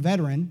 Vietnam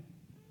veteran,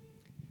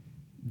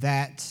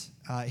 that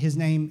his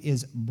name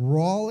is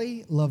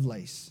Brawley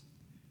Lovelace.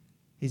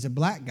 He's a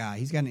black guy.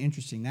 He's got an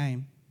interesting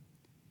name.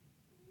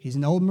 He's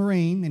an old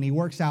Marine, and he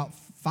works out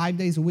 5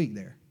 days a week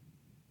there.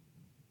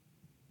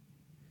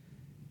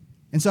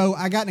 And so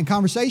I got in a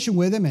conversation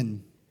with him,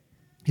 and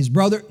his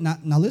brother,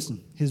 now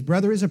listen, his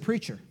brother is a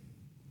preacher.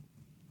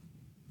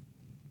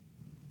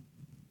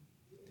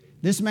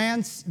 This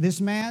man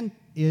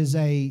is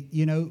a,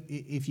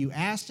 if you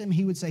asked him,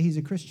 he would say he's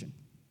a Christian.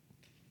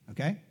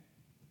 Okay?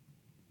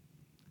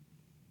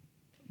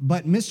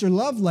 But Mr.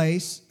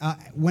 Lovelace,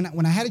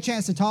 when I had a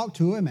chance to talk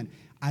to him, and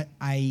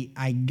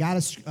I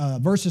got a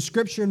verse of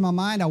Scripture in my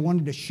mind I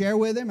wanted to share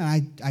with him,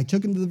 and I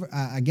took him to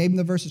I gave him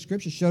the verse of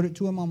Scripture, showed it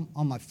to him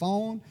on my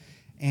phone,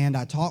 and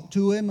I talked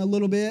to him a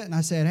little bit, and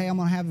I said, hey, I'm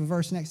going to have a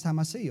verse next time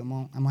I see you. I'm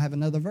going to have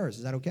another verse.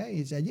 Is that okay?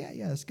 He said,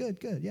 yeah, that's good,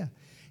 yeah.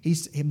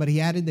 But he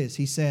added this.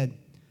 He said,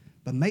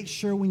 but make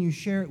sure when you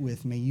share it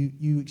with me,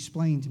 you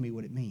explain to me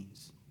what it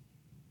means.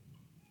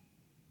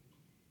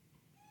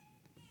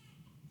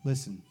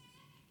 Listen,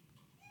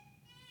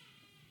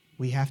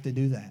 we have to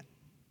do that.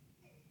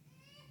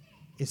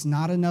 It's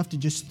not enough to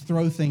just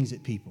throw things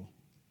at people.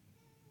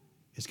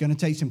 It's going to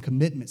take some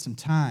commitment, some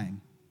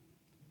time.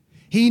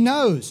 He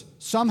knows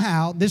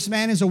somehow, this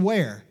man is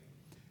aware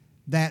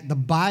that the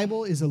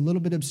Bible is a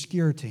little bit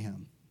obscure to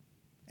him,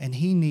 and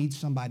he needs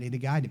somebody to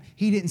guide him.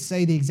 He didn't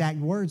say the exact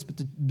words,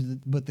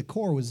 but the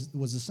core was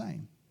the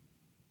same.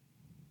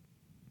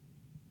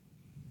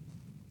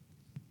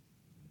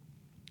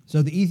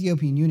 So the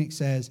Ethiopian eunuch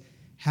says,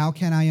 how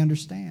can I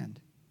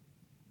understand?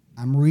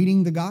 I'm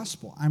reading the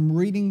gospel. I'm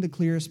reading the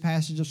clearest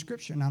passage of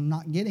Scripture, and I'm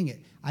not getting it.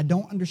 I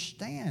don't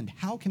understand.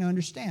 How can I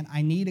understand?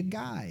 I need a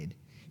guide.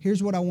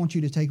 Here's what I want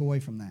you to take away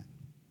from that.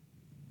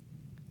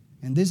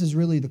 And this is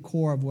really the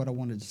core of what I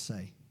wanted to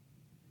say.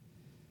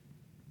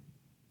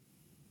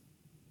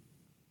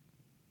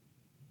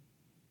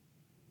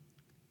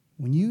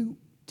 When you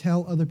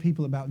tell other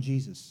people about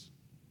Jesus,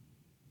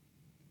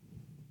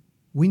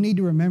 we need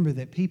to remember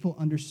that people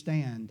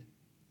understand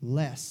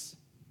less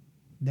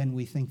than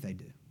we think they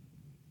do.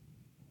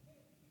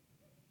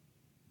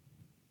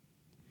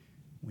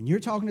 When you're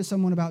talking to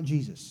someone about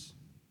Jesus,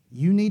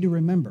 you need to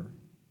remember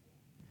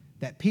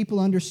that people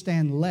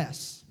understand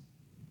less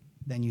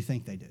than you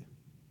think they do.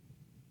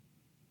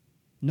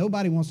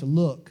 Nobody wants to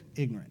look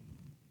ignorant.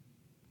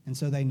 And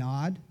so they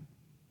nod.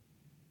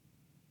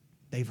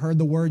 They've heard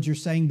the words you're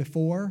saying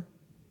before,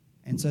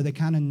 and so they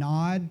kind of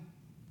nod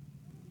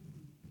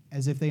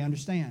as if they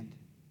understand.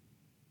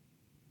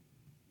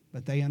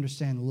 But they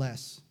understand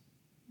less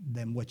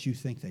than what you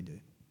think they do.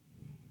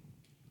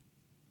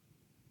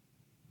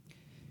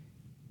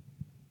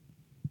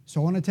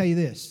 So I want to tell you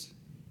this.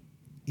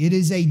 It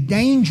is a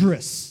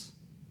dangerous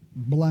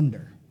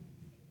blunder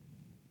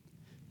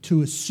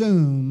to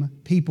assume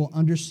people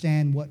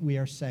understand what we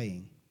are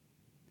saying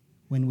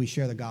when we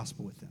share the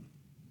gospel with them.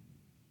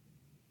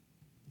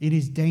 It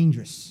is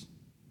dangerous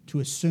to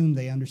assume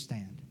they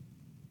understand.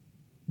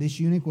 This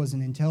eunuch was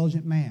an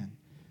intelligent man,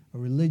 a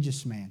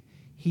religious man.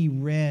 He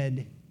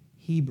read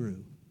Hebrew.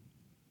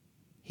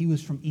 He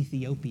was from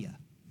Ethiopia.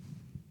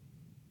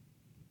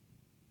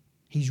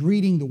 He's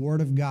reading the Word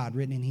of God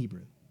written in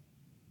Hebrew.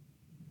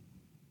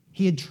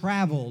 He had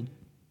traveled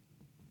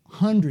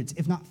hundreds,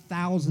 if not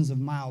thousands of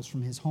miles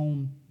from his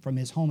home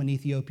in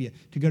Ethiopia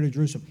to go to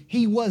Jerusalem.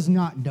 He was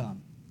not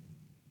dumb.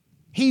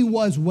 He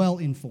was well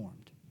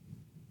informed.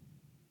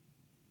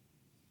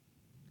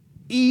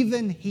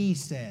 Even he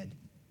said,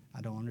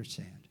 I don't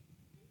understand.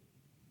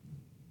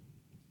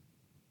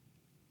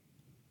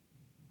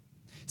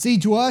 See,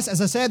 to us,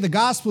 as I said, the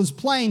gospel is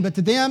plain, but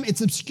to them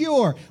it's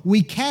obscure.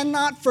 We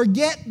cannot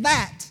forget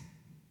that.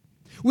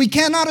 We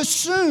cannot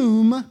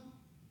assume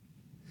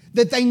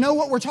that they know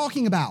what we're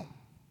talking about.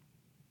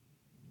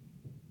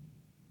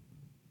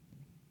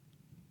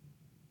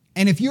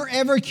 And if you're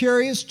ever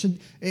curious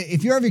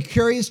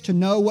to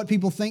know what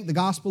people think the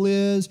gospel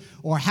is,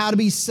 or how to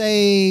be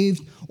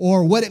saved,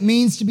 or what it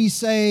means to be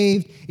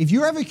saved, if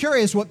you're ever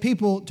curious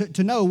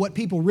to know what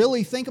people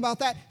really think about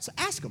that, so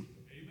ask them.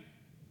 Amen.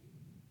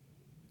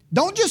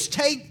 Don't just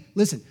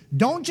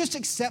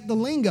accept the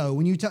lingo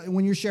when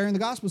you're sharing the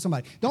gospel with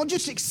somebody. Don't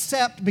just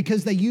accept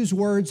because they use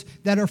words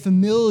that are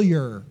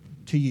familiar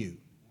to you.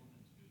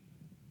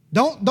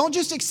 Don't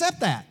just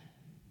accept that.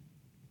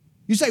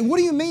 You say, what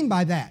do you mean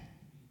by that?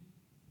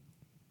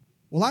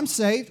 Well, I'm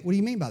saved. What do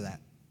you mean by that?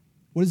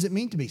 What does it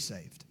mean to be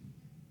saved?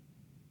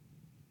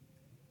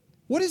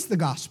 What is the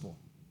gospel?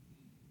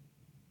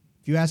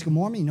 If you ask a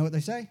Mormon, you know what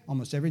they say?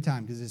 Almost every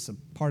time, because it's a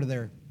part of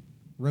their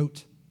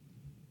rote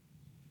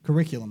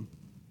curriculum.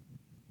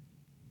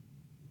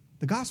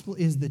 The gospel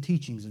is the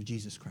teachings of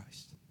Jesus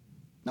Christ.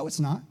 No,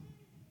 it's not.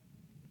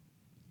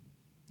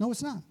 No,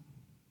 it's not.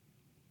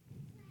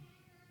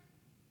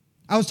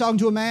 I was talking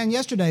to a man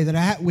yesterday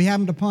that we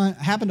happened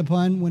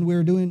upon when we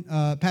were doing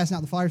passing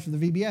out the flyers for the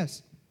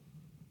VBS.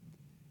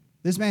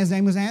 This man's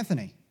name was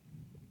Anthony.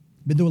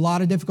 Been through a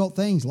lot of difficult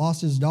things.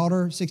 Lost his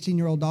daughter,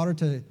 16-year-old daughter,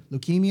 to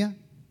leukemia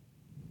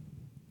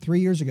 3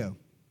 years ago.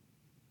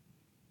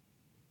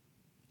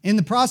 In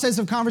the process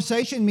of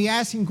conversation, me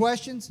asking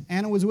questions,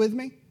 Anna was with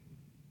me.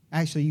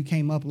 Actually, you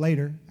came up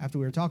later after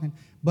we were talking.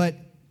 But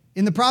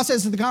in the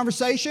process of the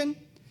conversation,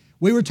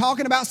 we were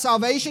talking about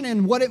salvation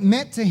and what it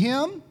meant to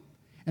him.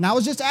 And I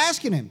was just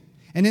asking him.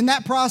 And in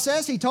that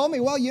process, he told me,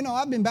 well,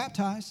 I've been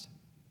baptized.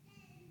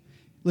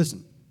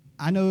 Listen,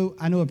 I know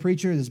a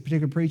preacher, there's a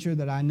particular preacher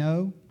that I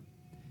know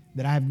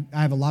that I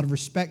have a lot of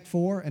respect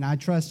for, and I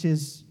trust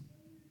his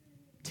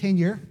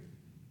tenure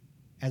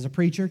as a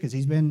preacher because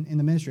he's been in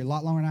the ministry a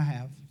lot longer than I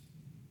have.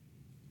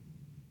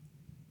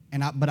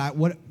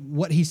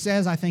 What he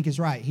says I think is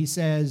right. He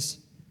says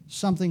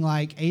something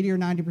like 80 or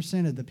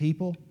 90% of the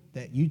people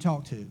that you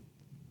talk to,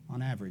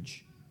 on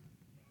average,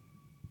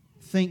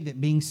 think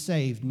that being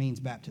saved means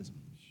baptism.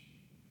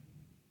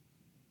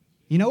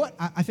 You know what?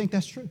 I think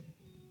that's true.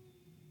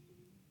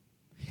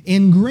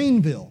 In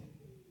Greenville,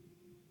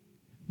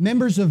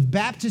 members of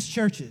Baptist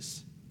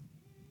churches,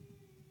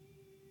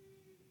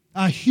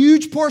 a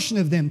huge portion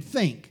of them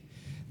think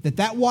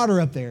that water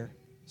up there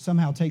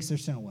somehow takes their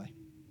sin away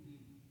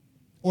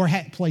or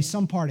plays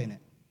some part in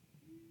it.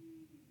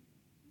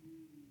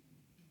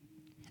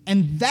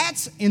 And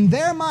that's, in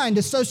their mind,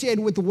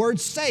 associated with the word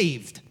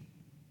saved,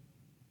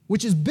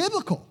 which is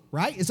biblical,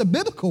 right? It's a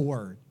biblical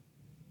word.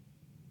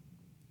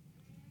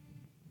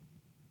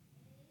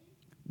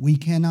 We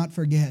cannot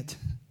forget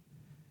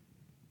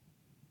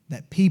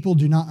that people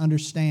do not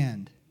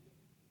understand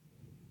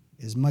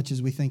as much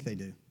as we think they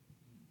do.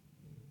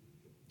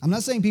 I'm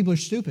not saying people are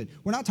stupid.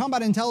 We're not talking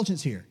about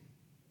intelligence here.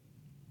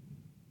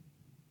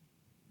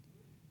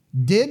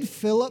 Did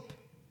Phillip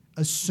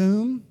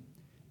assume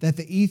that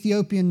the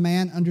Ethiopian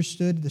man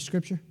understood the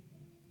Scripture?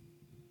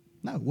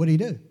 No. What did he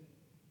do?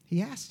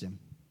 He asked him,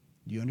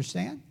 do you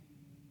understand?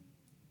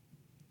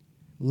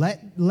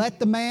 Let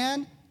the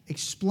man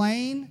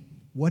explain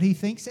what he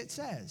thinks it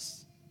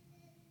says.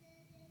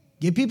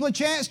 Give people a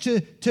chance to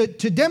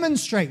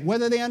demonstrate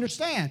whether they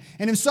understand.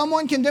 And if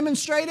someone can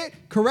demonstrate it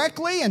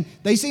correctly and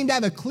they seem to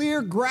have a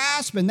clear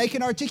grasp and they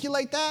can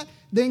articulate that,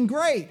 then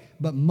great.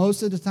 But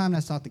most of the time,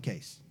 that's not the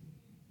case.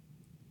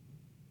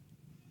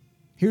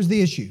 Here's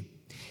the issue.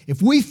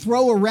 If we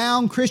throw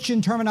around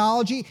Christian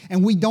terminology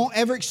and we don't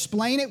ever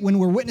explain it when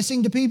we're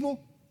witnessing to people,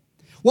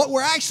 what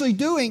we're actually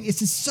doing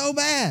is so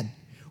bad.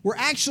 We're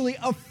actually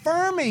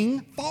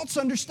affirming false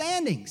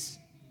understandings.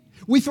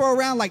 We throw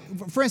around,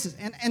 like, for instance,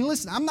 and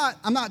listen, I'm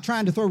not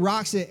trying to throw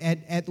rocks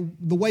at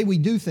the way we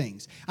do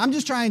things. I'm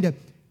just trying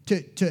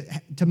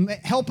to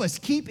help us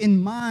keep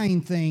in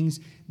mind things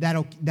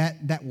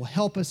that will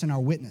help us in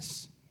our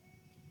witness.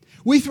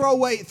 We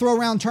throw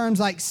around terms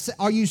like,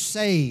 are you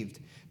saved?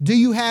 Do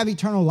you have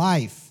eternal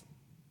life?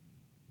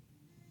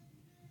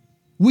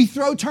 We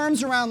throw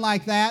terms around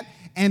like that,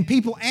 and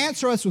people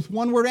answer us with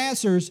one-word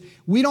answers.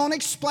 We don't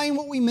explain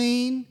what we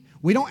mean.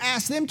 We don't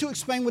ask them to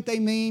explain what they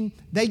mean.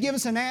 They give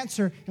us an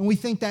answer, and we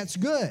think that's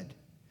good.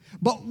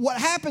 But what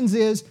happens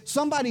is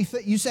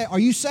you say, are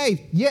you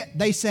saved? Yeah,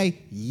 they say,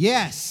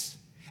 yes.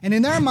 And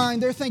in their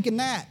mind, they're thinking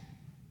that.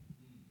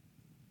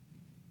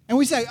 And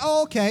we say,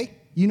 oh, okay.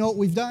 You know what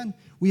we've done?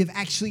 We have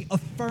actually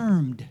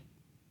affirmed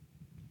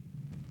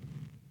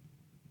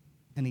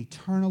an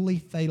eternally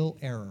fatal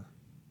error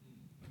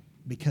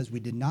because we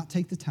did not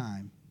take the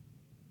time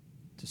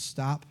to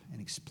stop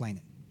and explain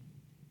it.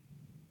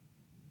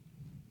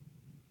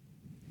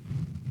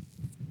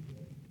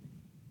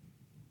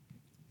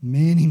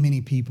 Many,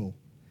 many people,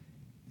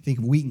 think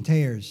of wheat and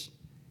tares,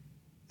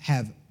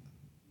 have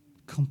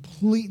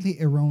completely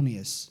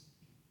erroneous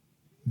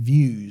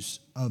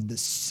views of the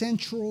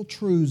central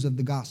truths of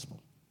the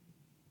gospel.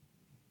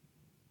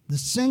 The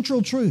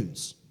central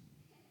truths.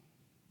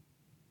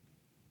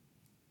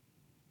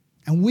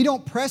 And we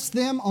don't press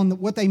them on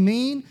what they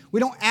mean. We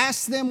don't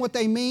ask them what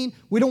they mean.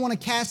 We don't want to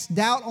cast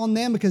doubt on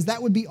them because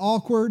that would be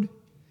awkward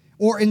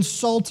or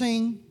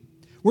insulting.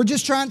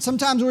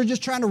 Sometimes we're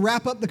just trying to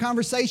wrap up the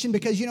conversation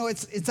because,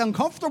 it's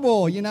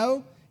uncomfortable,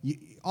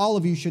 all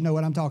of you should know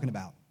what I'm talking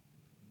about.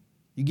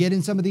 You get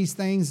in some of these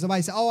things,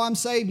 somebody says, oh, I'm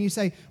saved. And you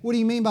say, what do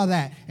you mean by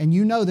that? And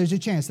there's a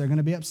chance they're going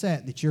to be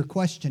upset that you're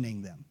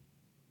questioning them.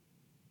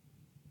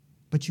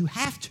 But you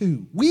have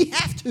to. We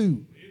have to.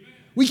 Amen.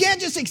 We can't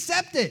just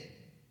accept it.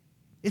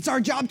 It's our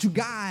job to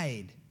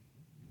guide.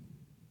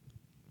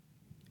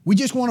 We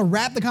just want to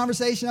wrap the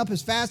conversation up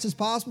as fast as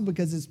possible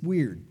because it's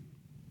weird.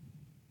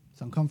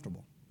 It's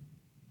uncomfortable.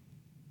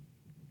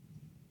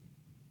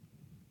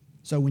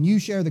 So when you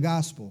share the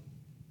gospel,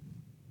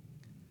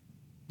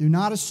 do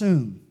not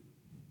assume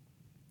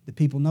that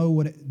people know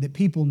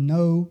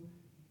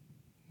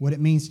what it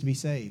means to be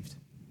saved.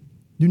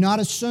 Do not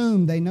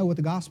assume they know what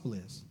the gospel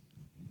is.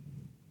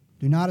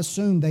 Do not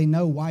assume they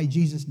know why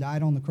Jesus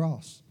died on the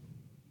cross.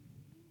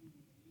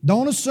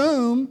 Don't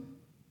assume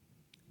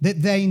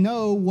that they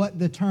know what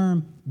the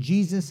term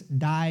Jesus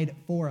died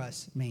for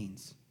us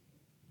means.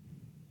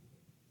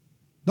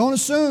 Don't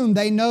assume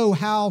they know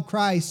how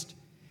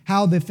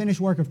the finished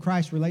work of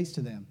Christ relates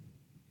to them.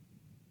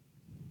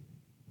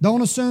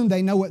 Don't assume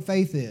they know what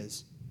faith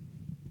is.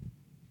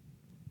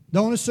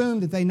 Don't assume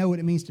that they know what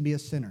it means to be a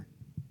sinner.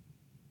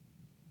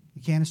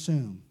 You can't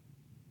assume.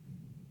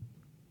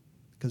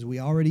 Because we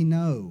already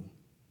know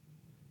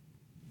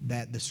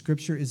that the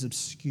Scripture is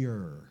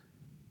obscure.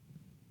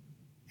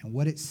 And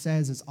what it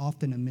says is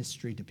often a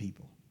mystery to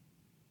people.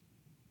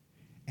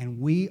 And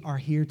we are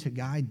here to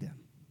guide them.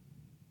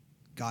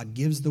 God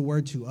gives the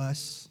word to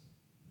us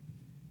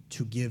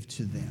to give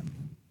to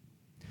them.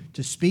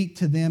 To speak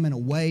to them in a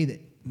way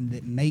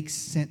that makes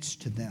sense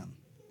to them.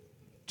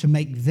 To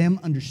make them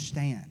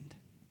understand.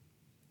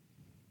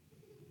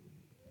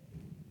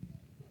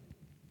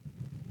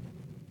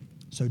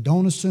 So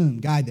don't assume,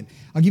 guide them.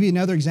 I'll give you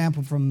another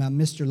example from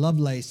Mr.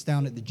 Lovelace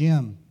down at the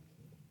gym.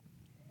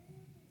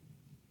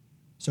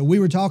 So we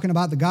were talking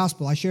about the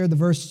gospel. I shared the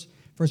verse,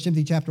 1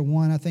 Timothy chapter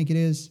 1, I think it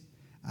is.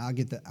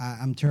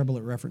 I'm terrible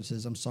at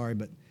references, I'm sorry,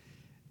 but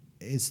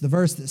it's the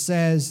verse that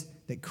says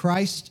that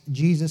Christ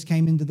Jesus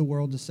came into the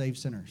world to save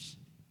sinners.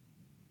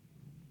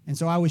 And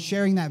so I was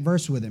sharing that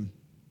verse with him.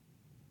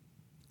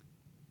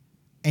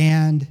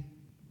 And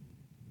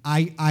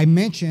I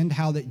mentioned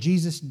how that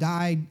Jesus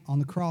died on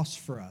the cross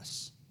for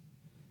us.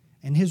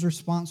 And his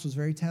response was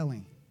very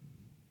telling.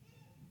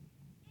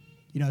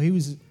 You know, he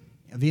was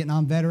a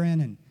Vietnam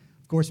veteran, and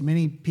of course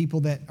many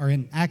people that are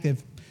in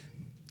active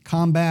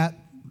combat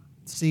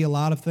see a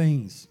lot of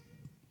things.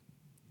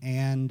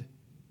 And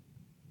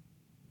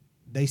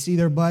they see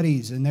their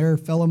buddies and their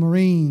fellow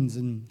Marines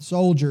and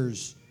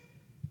soldiers,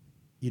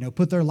 you know,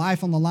 put their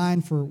life on the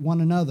line for one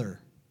another.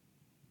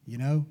 You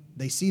know,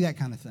 they see that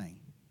kind of thing.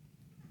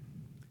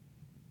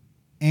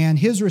 And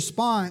his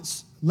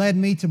response led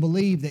me to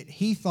believe that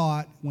he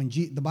thought, when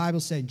the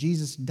Bible said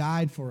Jesus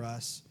died for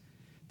us,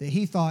 that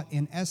he thought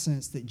in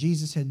essence that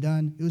Jesus had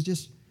done, it was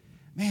just,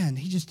 man,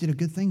 he just did a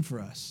good thing for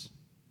us.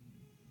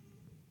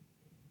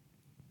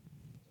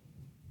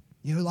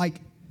 You know, like,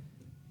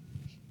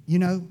 you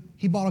know,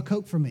 he bought a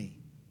Coke for me.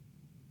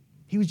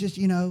 He was just,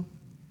 you know,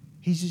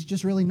 he's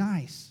just really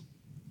nice.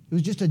 It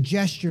was just a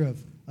gesture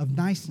of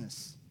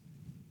niceness.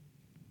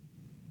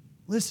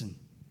 Listen,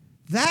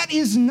 that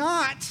is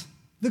not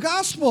the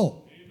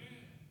gospel. Amen.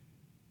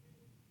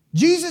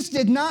 Jesus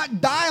did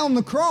not die on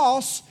the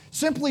cross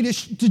simply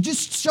to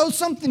just show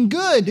something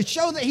good, to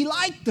show that he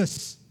liked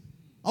us.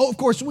 Oh, of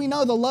course, we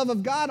know the love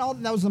of God, all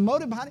that was the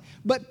motive behind it.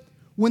 But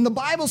when the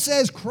Bible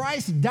says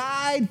Christ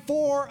died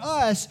for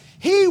us,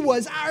 he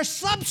was our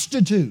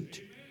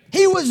substitute.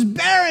 He was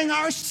bearing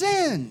our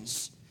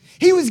sins.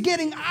 He was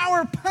getting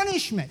our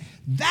punishment.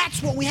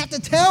 That's what we have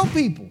to tell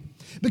people.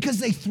 Because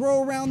they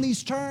throw around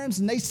these terms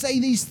and they say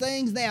these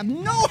things, they have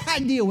no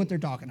idea what they're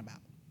talking about.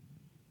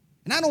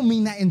 And I don't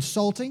mean that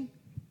insulting,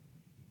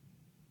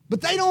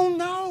 but they don't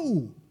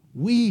know.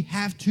 We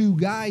have to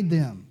guide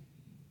them.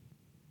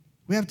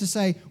 We have to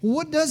say, well,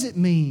 what does it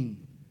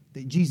mean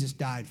that Jesus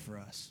died for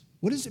us?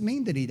 What does it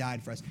mean that he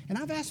died for us? And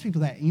I've asked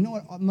people that. You know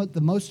what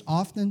the most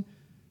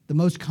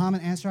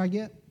common answer I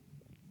get?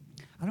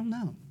 I don't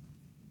know.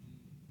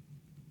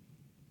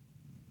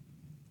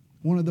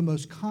 One of the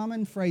most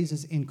common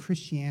phrases in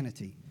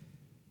Christianity,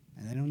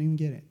 and they don't even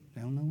get it. They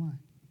don't know why.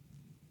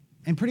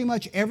 And pretty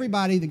much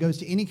everybody that goes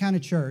to any kind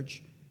of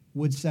church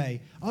would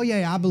say, oh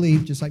yeah, I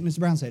believe, just like Mr.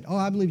 Brown said, oh,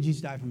 I believe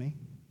Jesus died for me.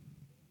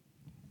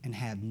 And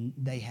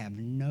they have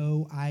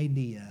no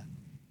idea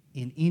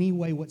in any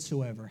way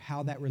whatsoever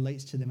how that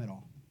relates to them at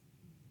all.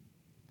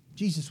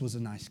 Jesus was a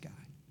nice guy.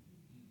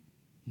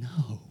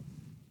 No.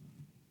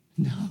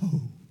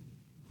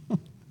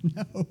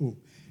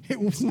 It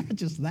was not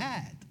just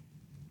that.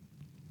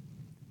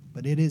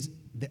 But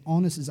the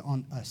onus is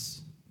on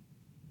us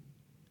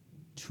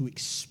to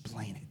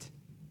explain it.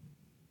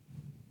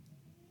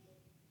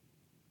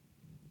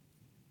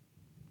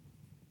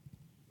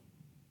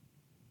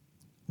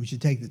 We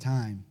should take the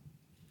time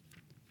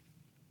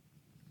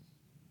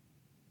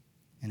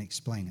and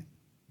explain it.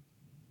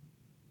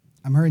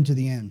 I'm hurrying to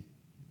the end.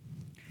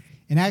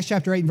 In Acts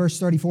chapter 8 and verse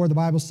 34, the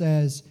Bible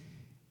says,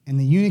 and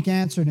the eunuch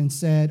answered and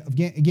said,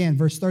 again,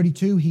 verse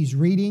 32, he's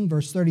reading.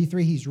 Verse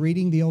 33, he's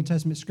reading the Old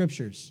Testament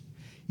scriptures.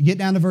 You get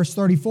down to verse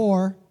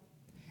 34,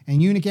 and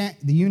the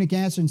eunuch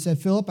answered and said,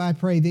 Philip, I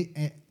pray thee.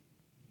 The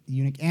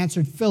eunuch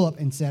answered Philip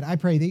and said, I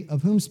pray thee,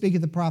 of whom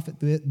speaketh the prophet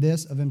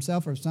this, of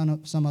himself or of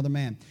some other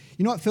man?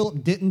 You know what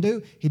Philip didn't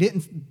do? He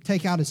didn't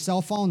take out his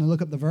cell phone and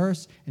look up the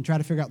verse and try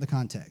to figure out the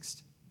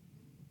context.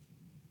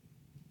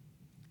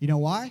 You know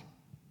why?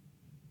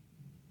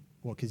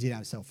 Well, because he didn't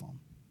have a cell phone.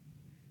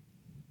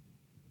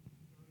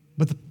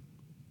 But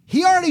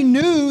he already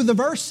knew the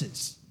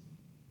verses.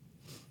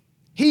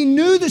 He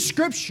knew the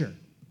Scripture.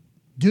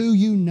 Do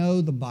you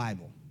know the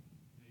Bible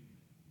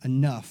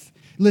enough?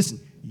 Listen,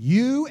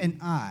 you and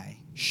I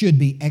should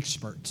be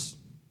experts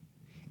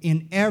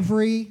in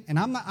every, and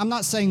I'm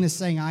not saying this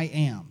saying I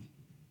am,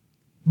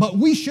 but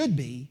we should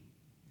be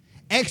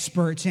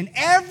experts in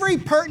every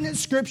pertinent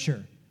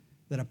Scripture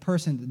that a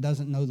person that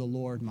doesn't know the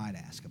Lord might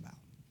ask about.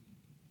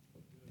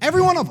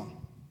 Every one of them.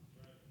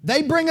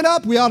 They bring it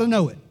up, we ought to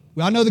know it.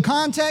 We ought to know the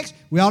context,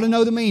 we ought to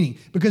know the meaning.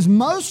 Because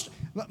most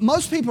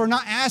people are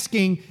not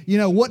asking,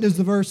 what does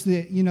the verse,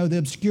 the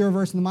obscure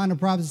verse in the Minor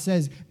Prophets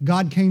says,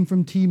 God came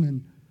from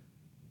Teman.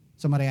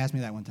 Somebody asked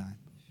me that one time.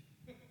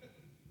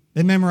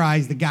 They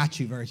memorized the got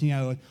you verse,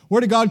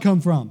 where did God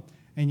come from?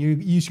 And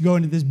you should go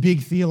into this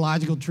big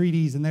theological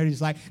treatise and they're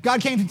just like,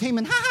 God came from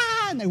Teman, ha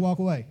ha, and they walk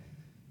away.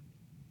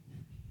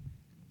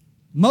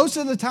 Most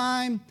of the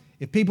time,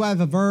 if people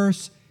have a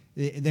verse,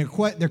 their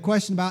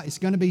question about it's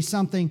going to be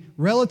something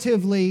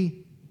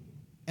relatively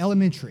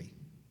elementary.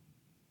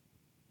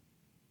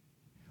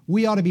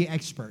 We ought to be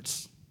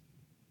experts.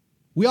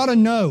 We ought to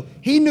know.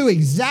 He knew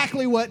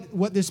exactly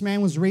what this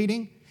man was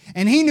reading,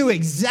 and he knew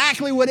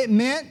exactly what it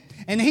meant,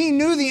 and he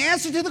knew the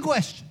answer to the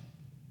question.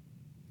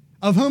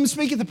 Of whom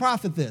speaketh the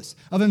prophet this?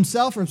 Of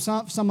himself or of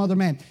some other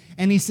man?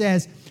 And he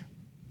says,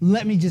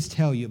 let me just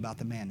tell you about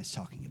the man it's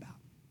talking about.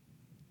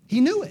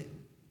 He knew it.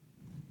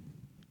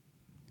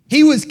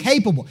 He was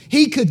capable.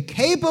 He could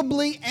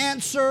capably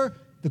answer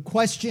the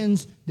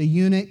questions the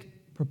eunuch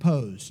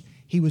proposed.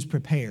 He was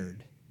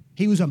prepared.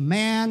 He was a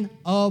man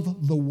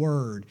of the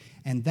word.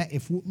 And that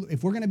if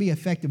we're going to be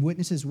effective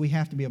witnesses, we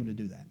have to be able to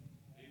do that.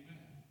 Amen.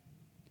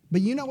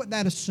 But you know what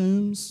that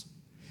assumes?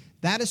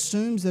 That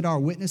assumes that our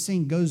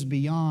witnessing goes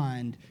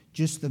beyond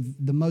just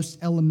the most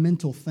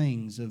elemental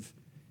things of,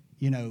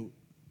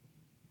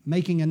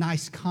 making a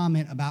nice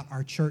comment about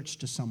our church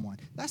to someone.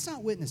 That's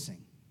not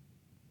witnessing.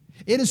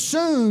 It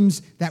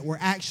assumes that we're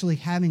actually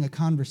having a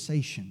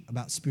conversation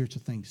about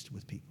spiritual things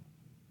with people.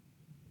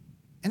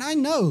 And I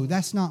know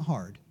that's not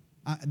hard.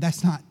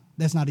 That's not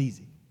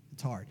easy.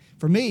 It's hard.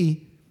 For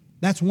me,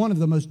 that's one of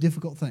the most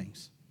difficult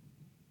things.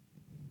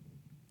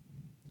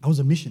 I was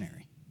a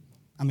missionary.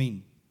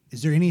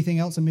 Is there anything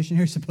else a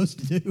missionary is supposed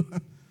to do?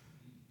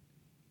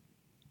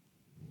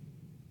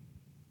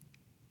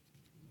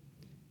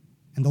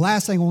 And the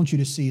last thing I want you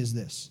to see is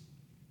this.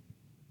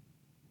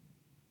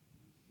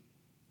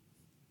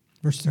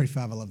 Verse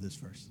 35, I love this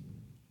verse.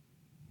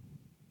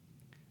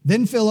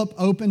 Then Philip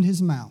opened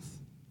his mouth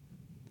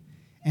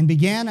and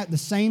began at the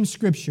same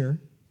scripture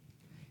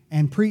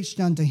and preached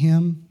unto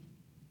him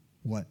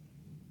what?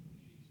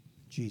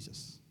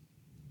 Jesus.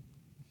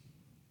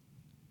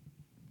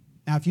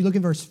 Now, if you look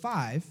at verse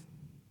 5, it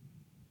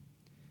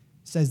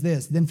says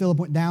this, then Philip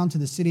went down to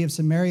the city of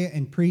Samaria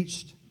and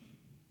preached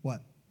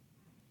what?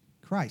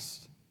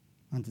 Christ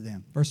unto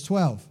them. Verse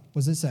 12, what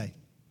does it say?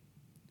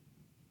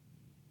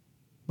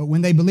 But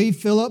when they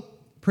believed Philip,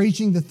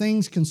 preaching the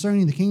things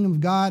concerning the kingdom of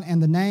God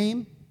and the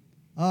name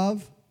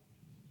of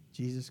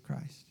Jesus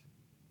Christ.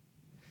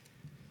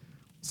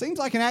 Seems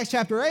like in Acts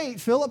chapter 8,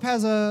 Philip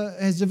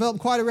has developed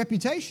quite a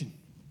reputation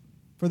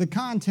for the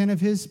content of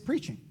his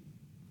preaching.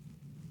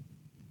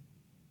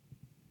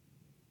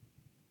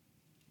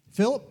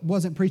 Philip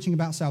wasn't preaching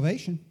about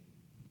salvation.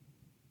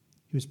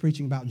 He was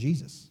preaching about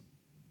Jesus.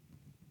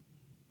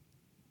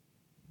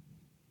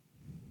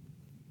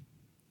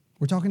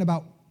 We're talking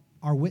about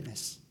our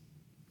witness,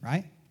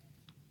 right?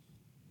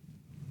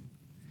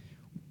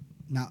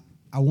 Now,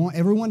 I want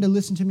everyone to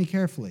listen to me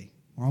carefully.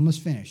 We're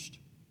almost finished.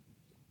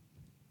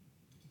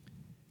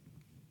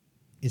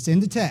 It's in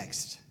the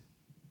text.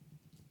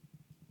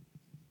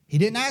 He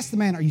didn't ask the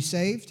man, are you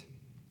saved?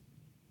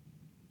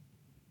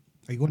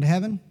 Are you going to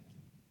heaven?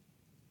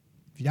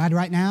 If you died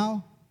right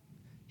now,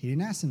 he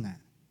didn't ask him that.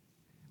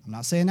 I'm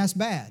not saying that's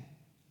bad,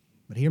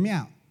 but hear me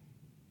out.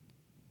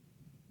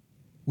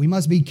 We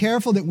must be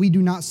careful that we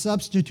do not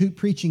substitute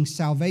preaching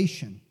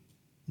salvation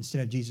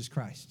instead of Jesus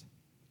Christ.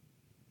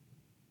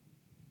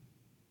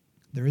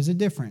 There is a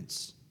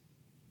difference,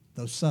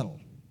 though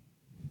subtle.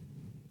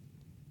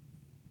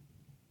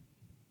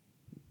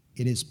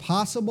 It is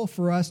possible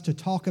for us to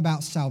talk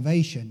about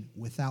salvation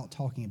without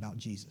talking about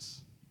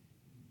Jesus.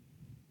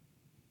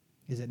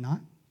 Is it not?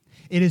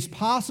 It is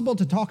possible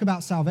to talk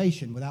about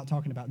salvation without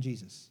talking about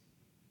Jesus.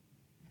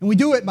 And we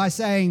do it by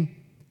saying,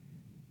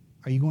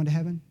 are you going to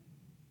heaven?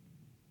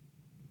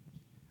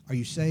 Are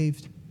you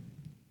saved?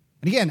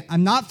 And again,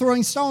 I'm not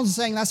throwing stones and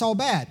saying that's all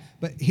bad,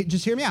 but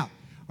just hear me out.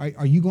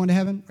 Are you going to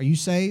heaven? Are you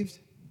saved?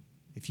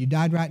 If you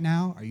died right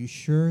now, are you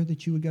sure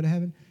that you would go to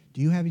heaven?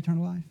 Do you have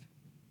eternal life?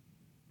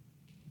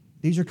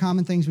 These are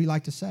common things we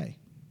like to say.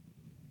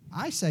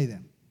 I say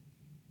them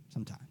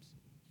sometimes.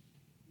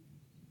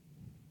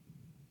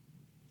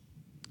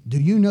 Do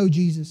you know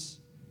Jesus?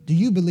 Do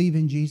you believe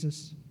in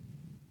Jesus?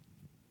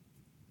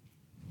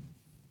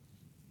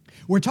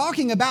 We're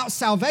talking about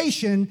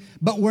salvation,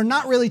 but we're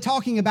not really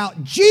talking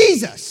about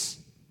Jesus.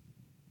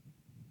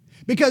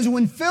 Because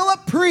when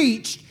Philip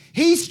preached,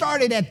 he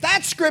started at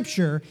that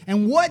scripture,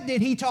 and what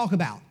did he talk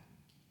about?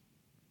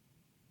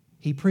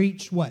 He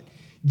preached what?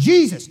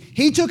 Jesus,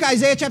 he took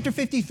Isaiah chapter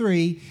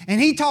 53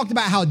 and he talked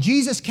about how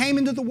Jesus came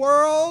into the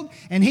world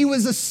and he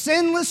was a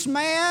sinless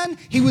man.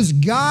 He was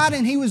God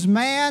and he was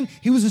man.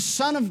 He was a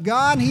son of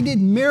God and he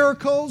did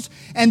miracles.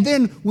 And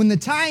then when the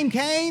time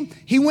came,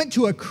 he went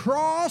to a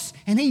cross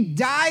and he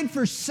died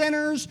for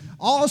sinners,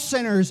 all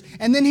sinners.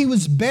 And then he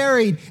was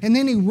buried and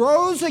then he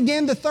rose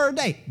again the third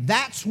day.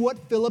 That's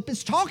what Philip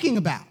is talking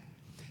about.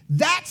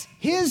 That's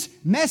his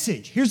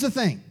message. Here's the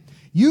thing.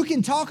 You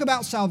can talk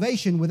about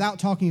salvation without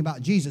talking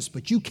about Jesus,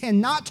 but you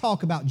cannot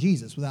talk about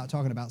Jesus without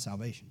talking about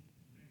salvation.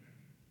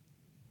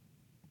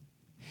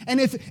 And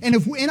if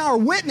in our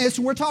witness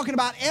we're talking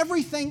about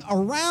everything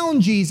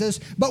around Jesus,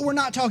 but we're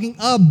not talking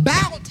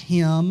about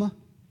Him,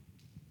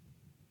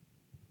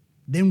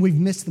 then we've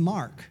missed the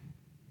mark.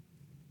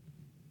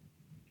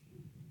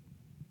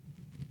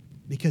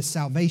 Because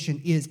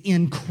salvation is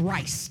in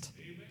Christ.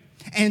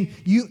 And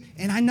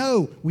I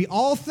know we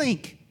all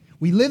think,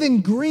 we live in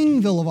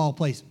Greenville of all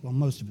places. Well,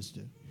 most of us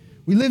do.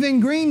 We live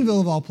in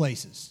Greenville of all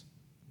places.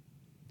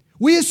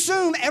 We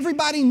assume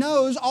everybody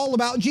knows all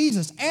about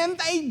Jesus, and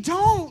they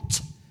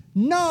don't.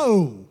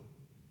 No,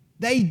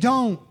 they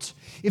don't.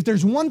 If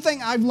there's one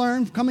thing I've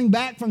learned coming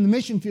back from the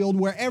mission field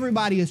where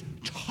everybody is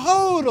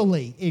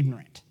totally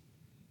ignorant,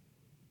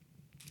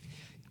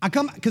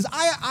 because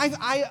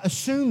I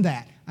assume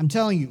that. I'm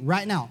telling you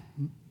right now,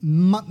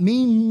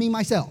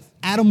 myself,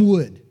 Adam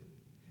Wood,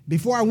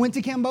 before I went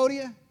to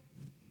Cambodia,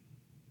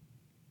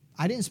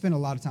 I didn't spend a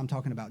lot of time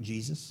talking about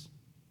Jesus.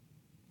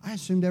 I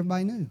assumed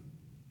everybody knew.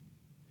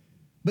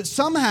 But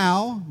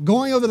somehow,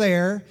 going over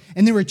there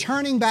and then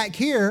returning back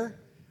here,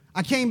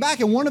 I came back,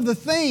 and one of the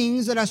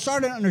things that I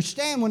started to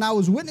understand when I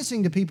was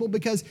witnessing to people,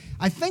 because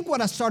I think what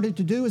I started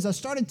to do is I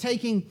started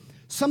taking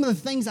some of the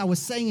things I was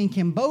saying in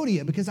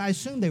Cambodia because I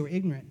assumed they were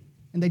ignorant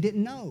and they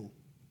didn't know.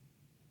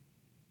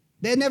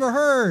 They had never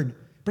heard.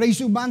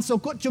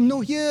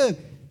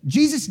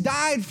 Jesus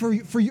died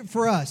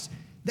for us.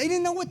 They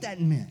didn't know what that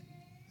meant.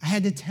 I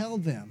had to tell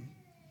them.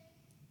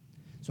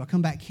 So I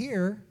come back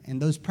here,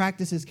 and those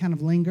practices kind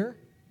of linger,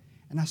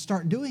 and I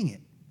start doing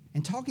it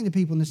and talking to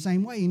people in the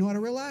same way. You know what I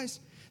realize?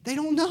 They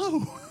don't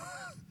know.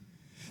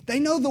 They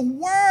know the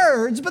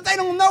words, but they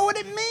don't know what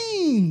it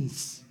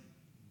means.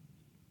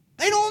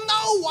 They don't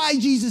know why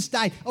Jesus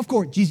died. Of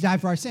course, Jesus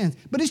died for our sins,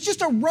 but it's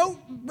just a rote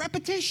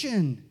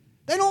repetition.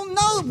 They don't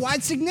know why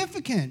it's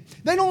significant.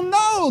 They don't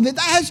know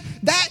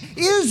that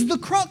is the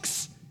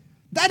crux.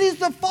 That is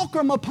the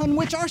fulcrum upon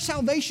which our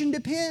salvation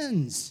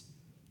depends.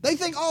 They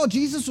think, oh,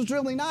 Jesus was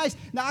really nice.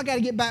 Now I got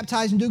to get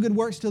baptized and do good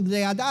works till the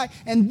day I die.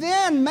 And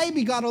then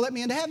maybe God will let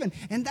me into heaven.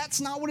 And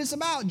that's not what it's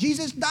about.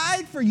 Jesus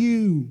died for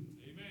you.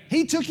 Amen.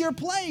 He took your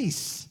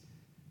place.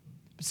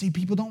 But see,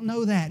 people don't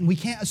know that, and we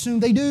can't assume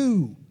they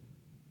do.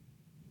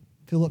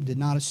 Philip did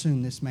not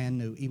assume this man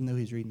knew, even though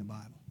he's reading the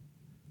Bible.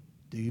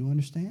 Do you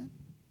understand?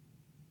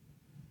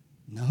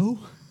 No?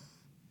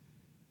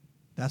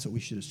 That's what we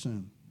should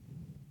assume.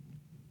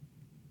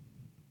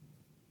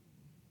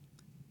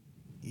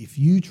 If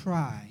you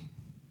try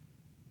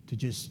to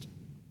just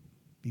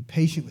be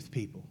patient with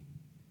people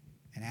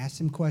and ask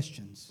them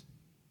questions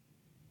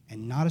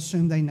and not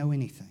assume they know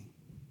anything,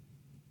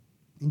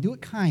 and do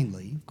it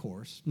kindly, of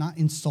course, not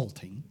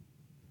insulting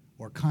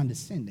or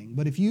condescending,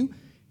 but if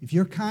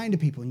you're kind to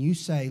people and you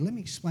say, let me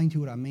explain to you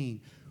what I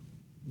mean.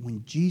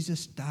 When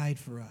Jesus died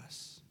for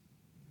us,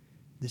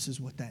 this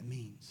is what that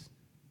means.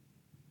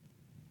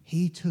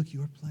 He took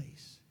your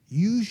place.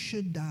 You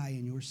should die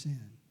in your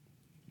sin,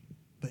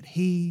 but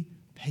He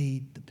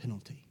paid the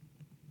penalty.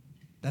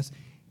 That's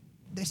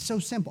so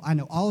simple. I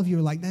know all of you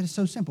are like, that is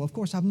so simple. Of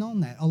course, I've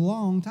known that a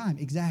long time.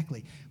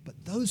 Exactly. But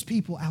those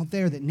people out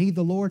there that need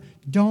the Lord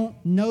don't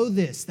know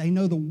this. They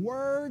know the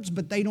words,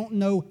 but they don't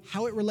know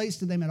how it relates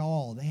to them at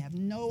all. They have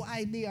no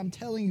idea. I'm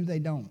telling you, they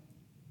don't.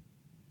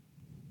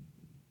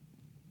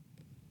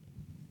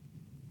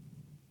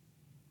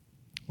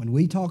 When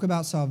we talk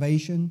about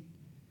salvation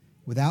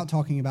without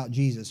talking about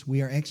Jesus,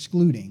 we are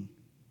excluding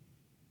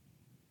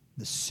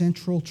the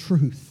central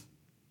truth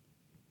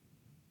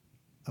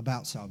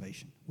about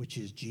salvation, which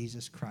is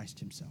Jesus Christ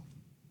Himself.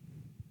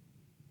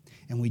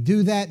 And we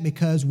do that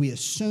because we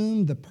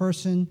assume the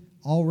person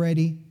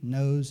already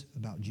knows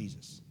about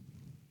Jesus.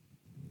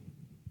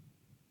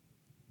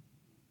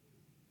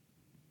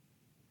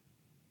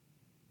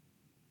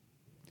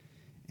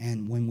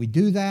 And when we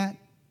do that,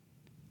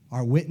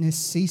 our witness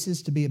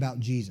ceases to be about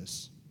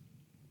Jesus.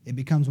 It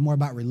becomes more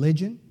about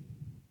religion,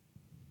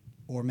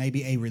 or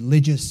maybe a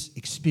religious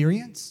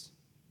experience.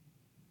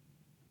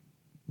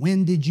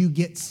 When did you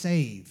get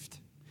saved?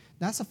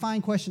 That's a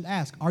fine question to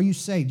ask. Are you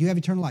saved? Do you have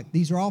eternal life?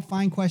 These are all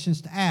fine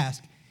questions to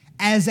ask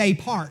as a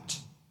part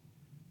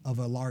of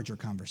a larger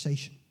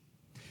conversation.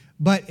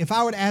 But if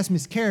I were to ask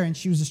Miss Karen,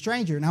 she was a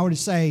stranger, and I were to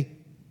say,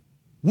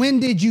 when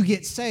did you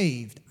get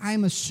saved?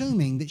 I'm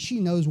assuming that she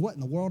knows what in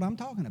the world I'm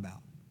talking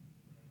about.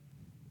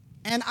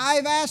 And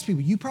I've asked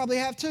people, you probably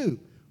have too,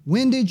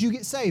 when did you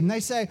get saved? And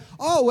they say,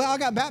 oh, well, I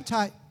got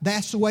baptized.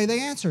 That's the way they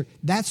answer.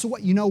 That's the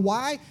way. You know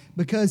why?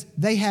 Because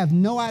they have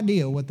no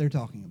idea what they're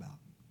talking about.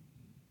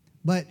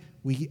 But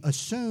we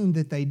assume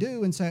that they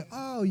do and say,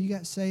 oh, you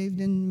got saved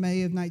in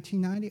May of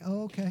 1990?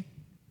 Oh, okay.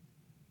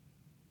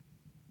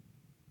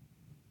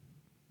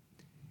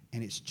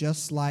 And it's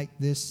just like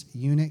this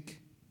eunuch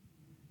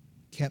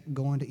kept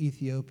going to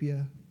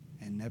Ethiopia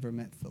and never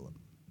met Philip.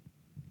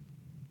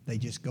 They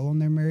just go on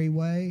their merry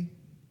way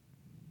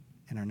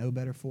and are no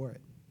better for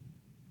it.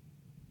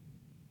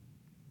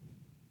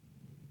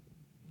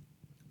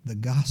 The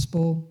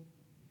gospel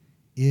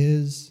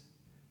is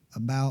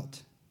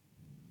about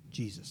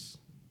Jesus.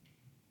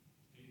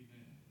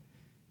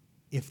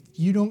 If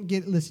you don't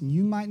get, listen,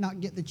 you might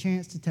not get the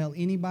chance to tell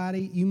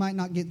anybody. You might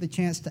not get the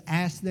chance to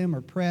ask them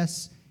or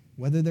press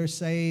whether they're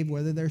saved,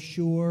 whether they're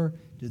sure,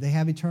 do they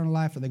have eternal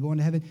life, are they going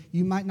to heaven?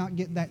 You might not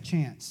get that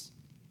chance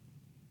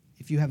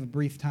if you have a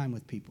brief time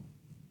with people.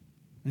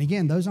 And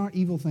again, those aren't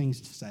evil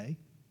things to say.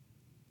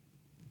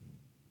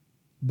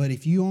 But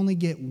if you only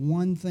get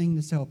one thing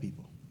to tell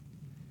people,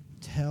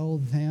 tell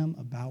them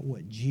about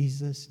what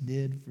Jesus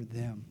did for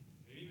them.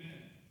 Amen.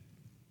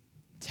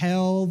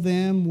 Tell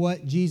them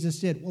what Jesus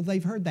did. Well,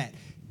 they've heard that.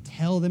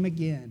 Tell them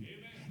again.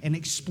 Amen. And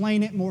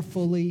explain it more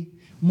fully,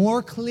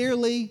 more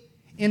clearly,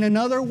 in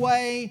another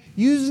way.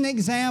 Use an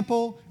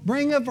example.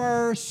 Bring a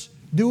verse.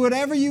 Do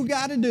whatever you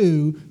got to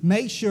do.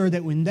 Make sure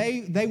that when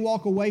they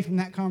walk away from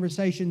that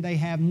conversation, they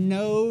have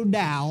no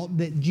doubt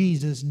that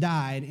Jesus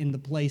died in the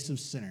place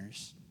of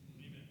sinners.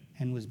 Amen.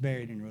 And was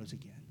buried and rose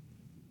again.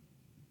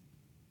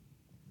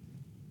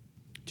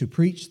 To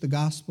preach the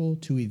gospel,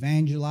 to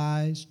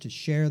evangelize, to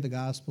share the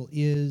gospel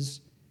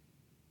is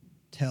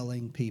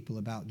telling people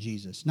about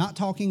Jesus. Not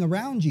talking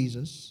around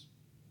Jesus,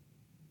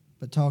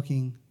 but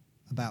talking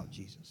about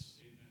Jesus.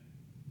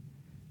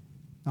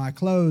 Now I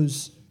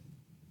close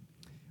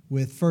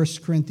with 1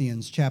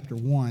 Corinthians chapter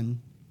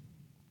 1.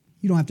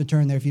 You don't have to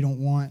turn there if you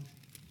don't want.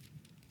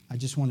 I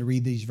just want to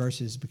read these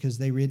verses because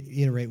they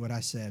reiterate what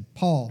I said.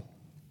 Paul,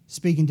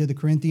 speaking to the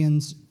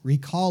Corinthians,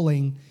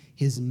 recalling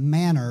his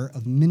manner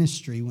of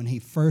ministry when he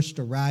first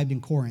arrived in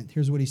Corinth.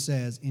 Here's what he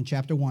says in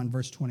chapter 1,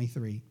 verse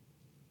 23.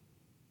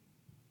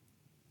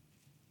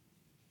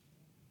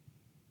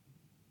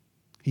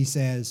 He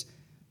says,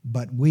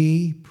 "But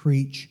we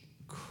preach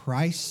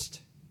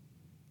Christ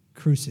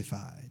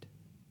crucified."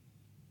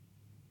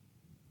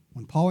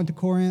 When Paul went to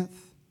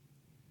Corinth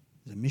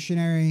as a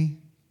missionary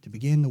to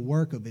begin the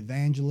work of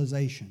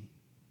evangelization,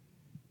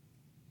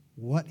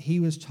 what he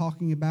was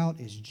talking about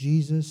is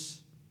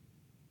Jesus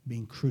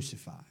being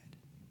crucified.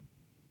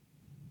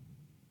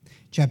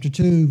 Chapter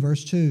 2,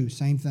 verse 2,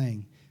 same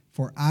thing.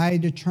 "For I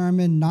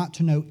determined not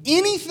to know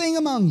anything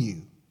among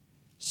you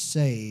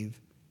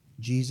save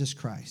Jesus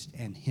Christ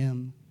and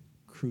Him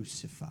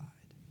crucified."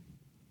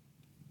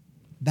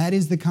 That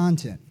is the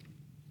content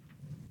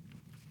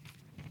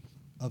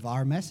of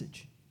our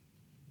message.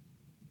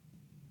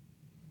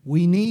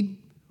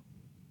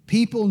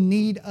 People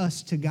need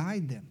us to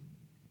guide them.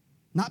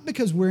 Not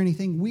because we're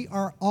anything. We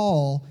are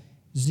all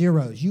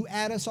zeros. You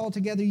add us all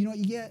together, you know what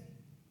you get?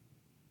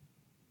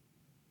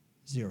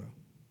 0.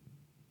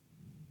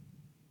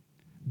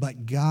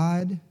 But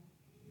God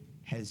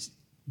has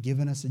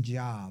given us a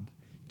job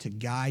to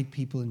guide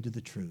people into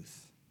the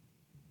truth.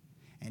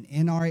 And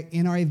in our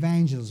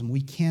evangelism,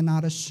 we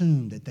cannot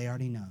assume that they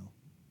already know.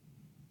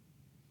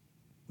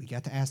 We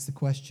got to ask the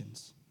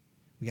questions.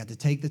 We got to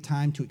take the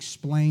time to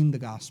explain the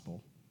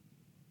gospel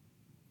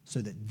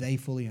so that they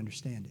fully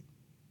understand it.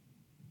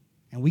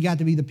 And we got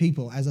to be the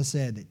people, as I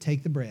said, that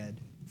take the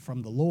bread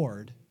from the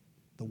Lord,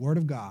 the Word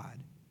of God,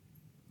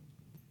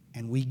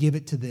 and we give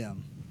it to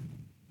them,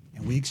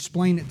 and we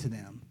explain it to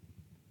them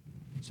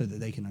so that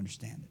they can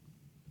understand it.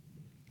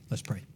 Let's pray.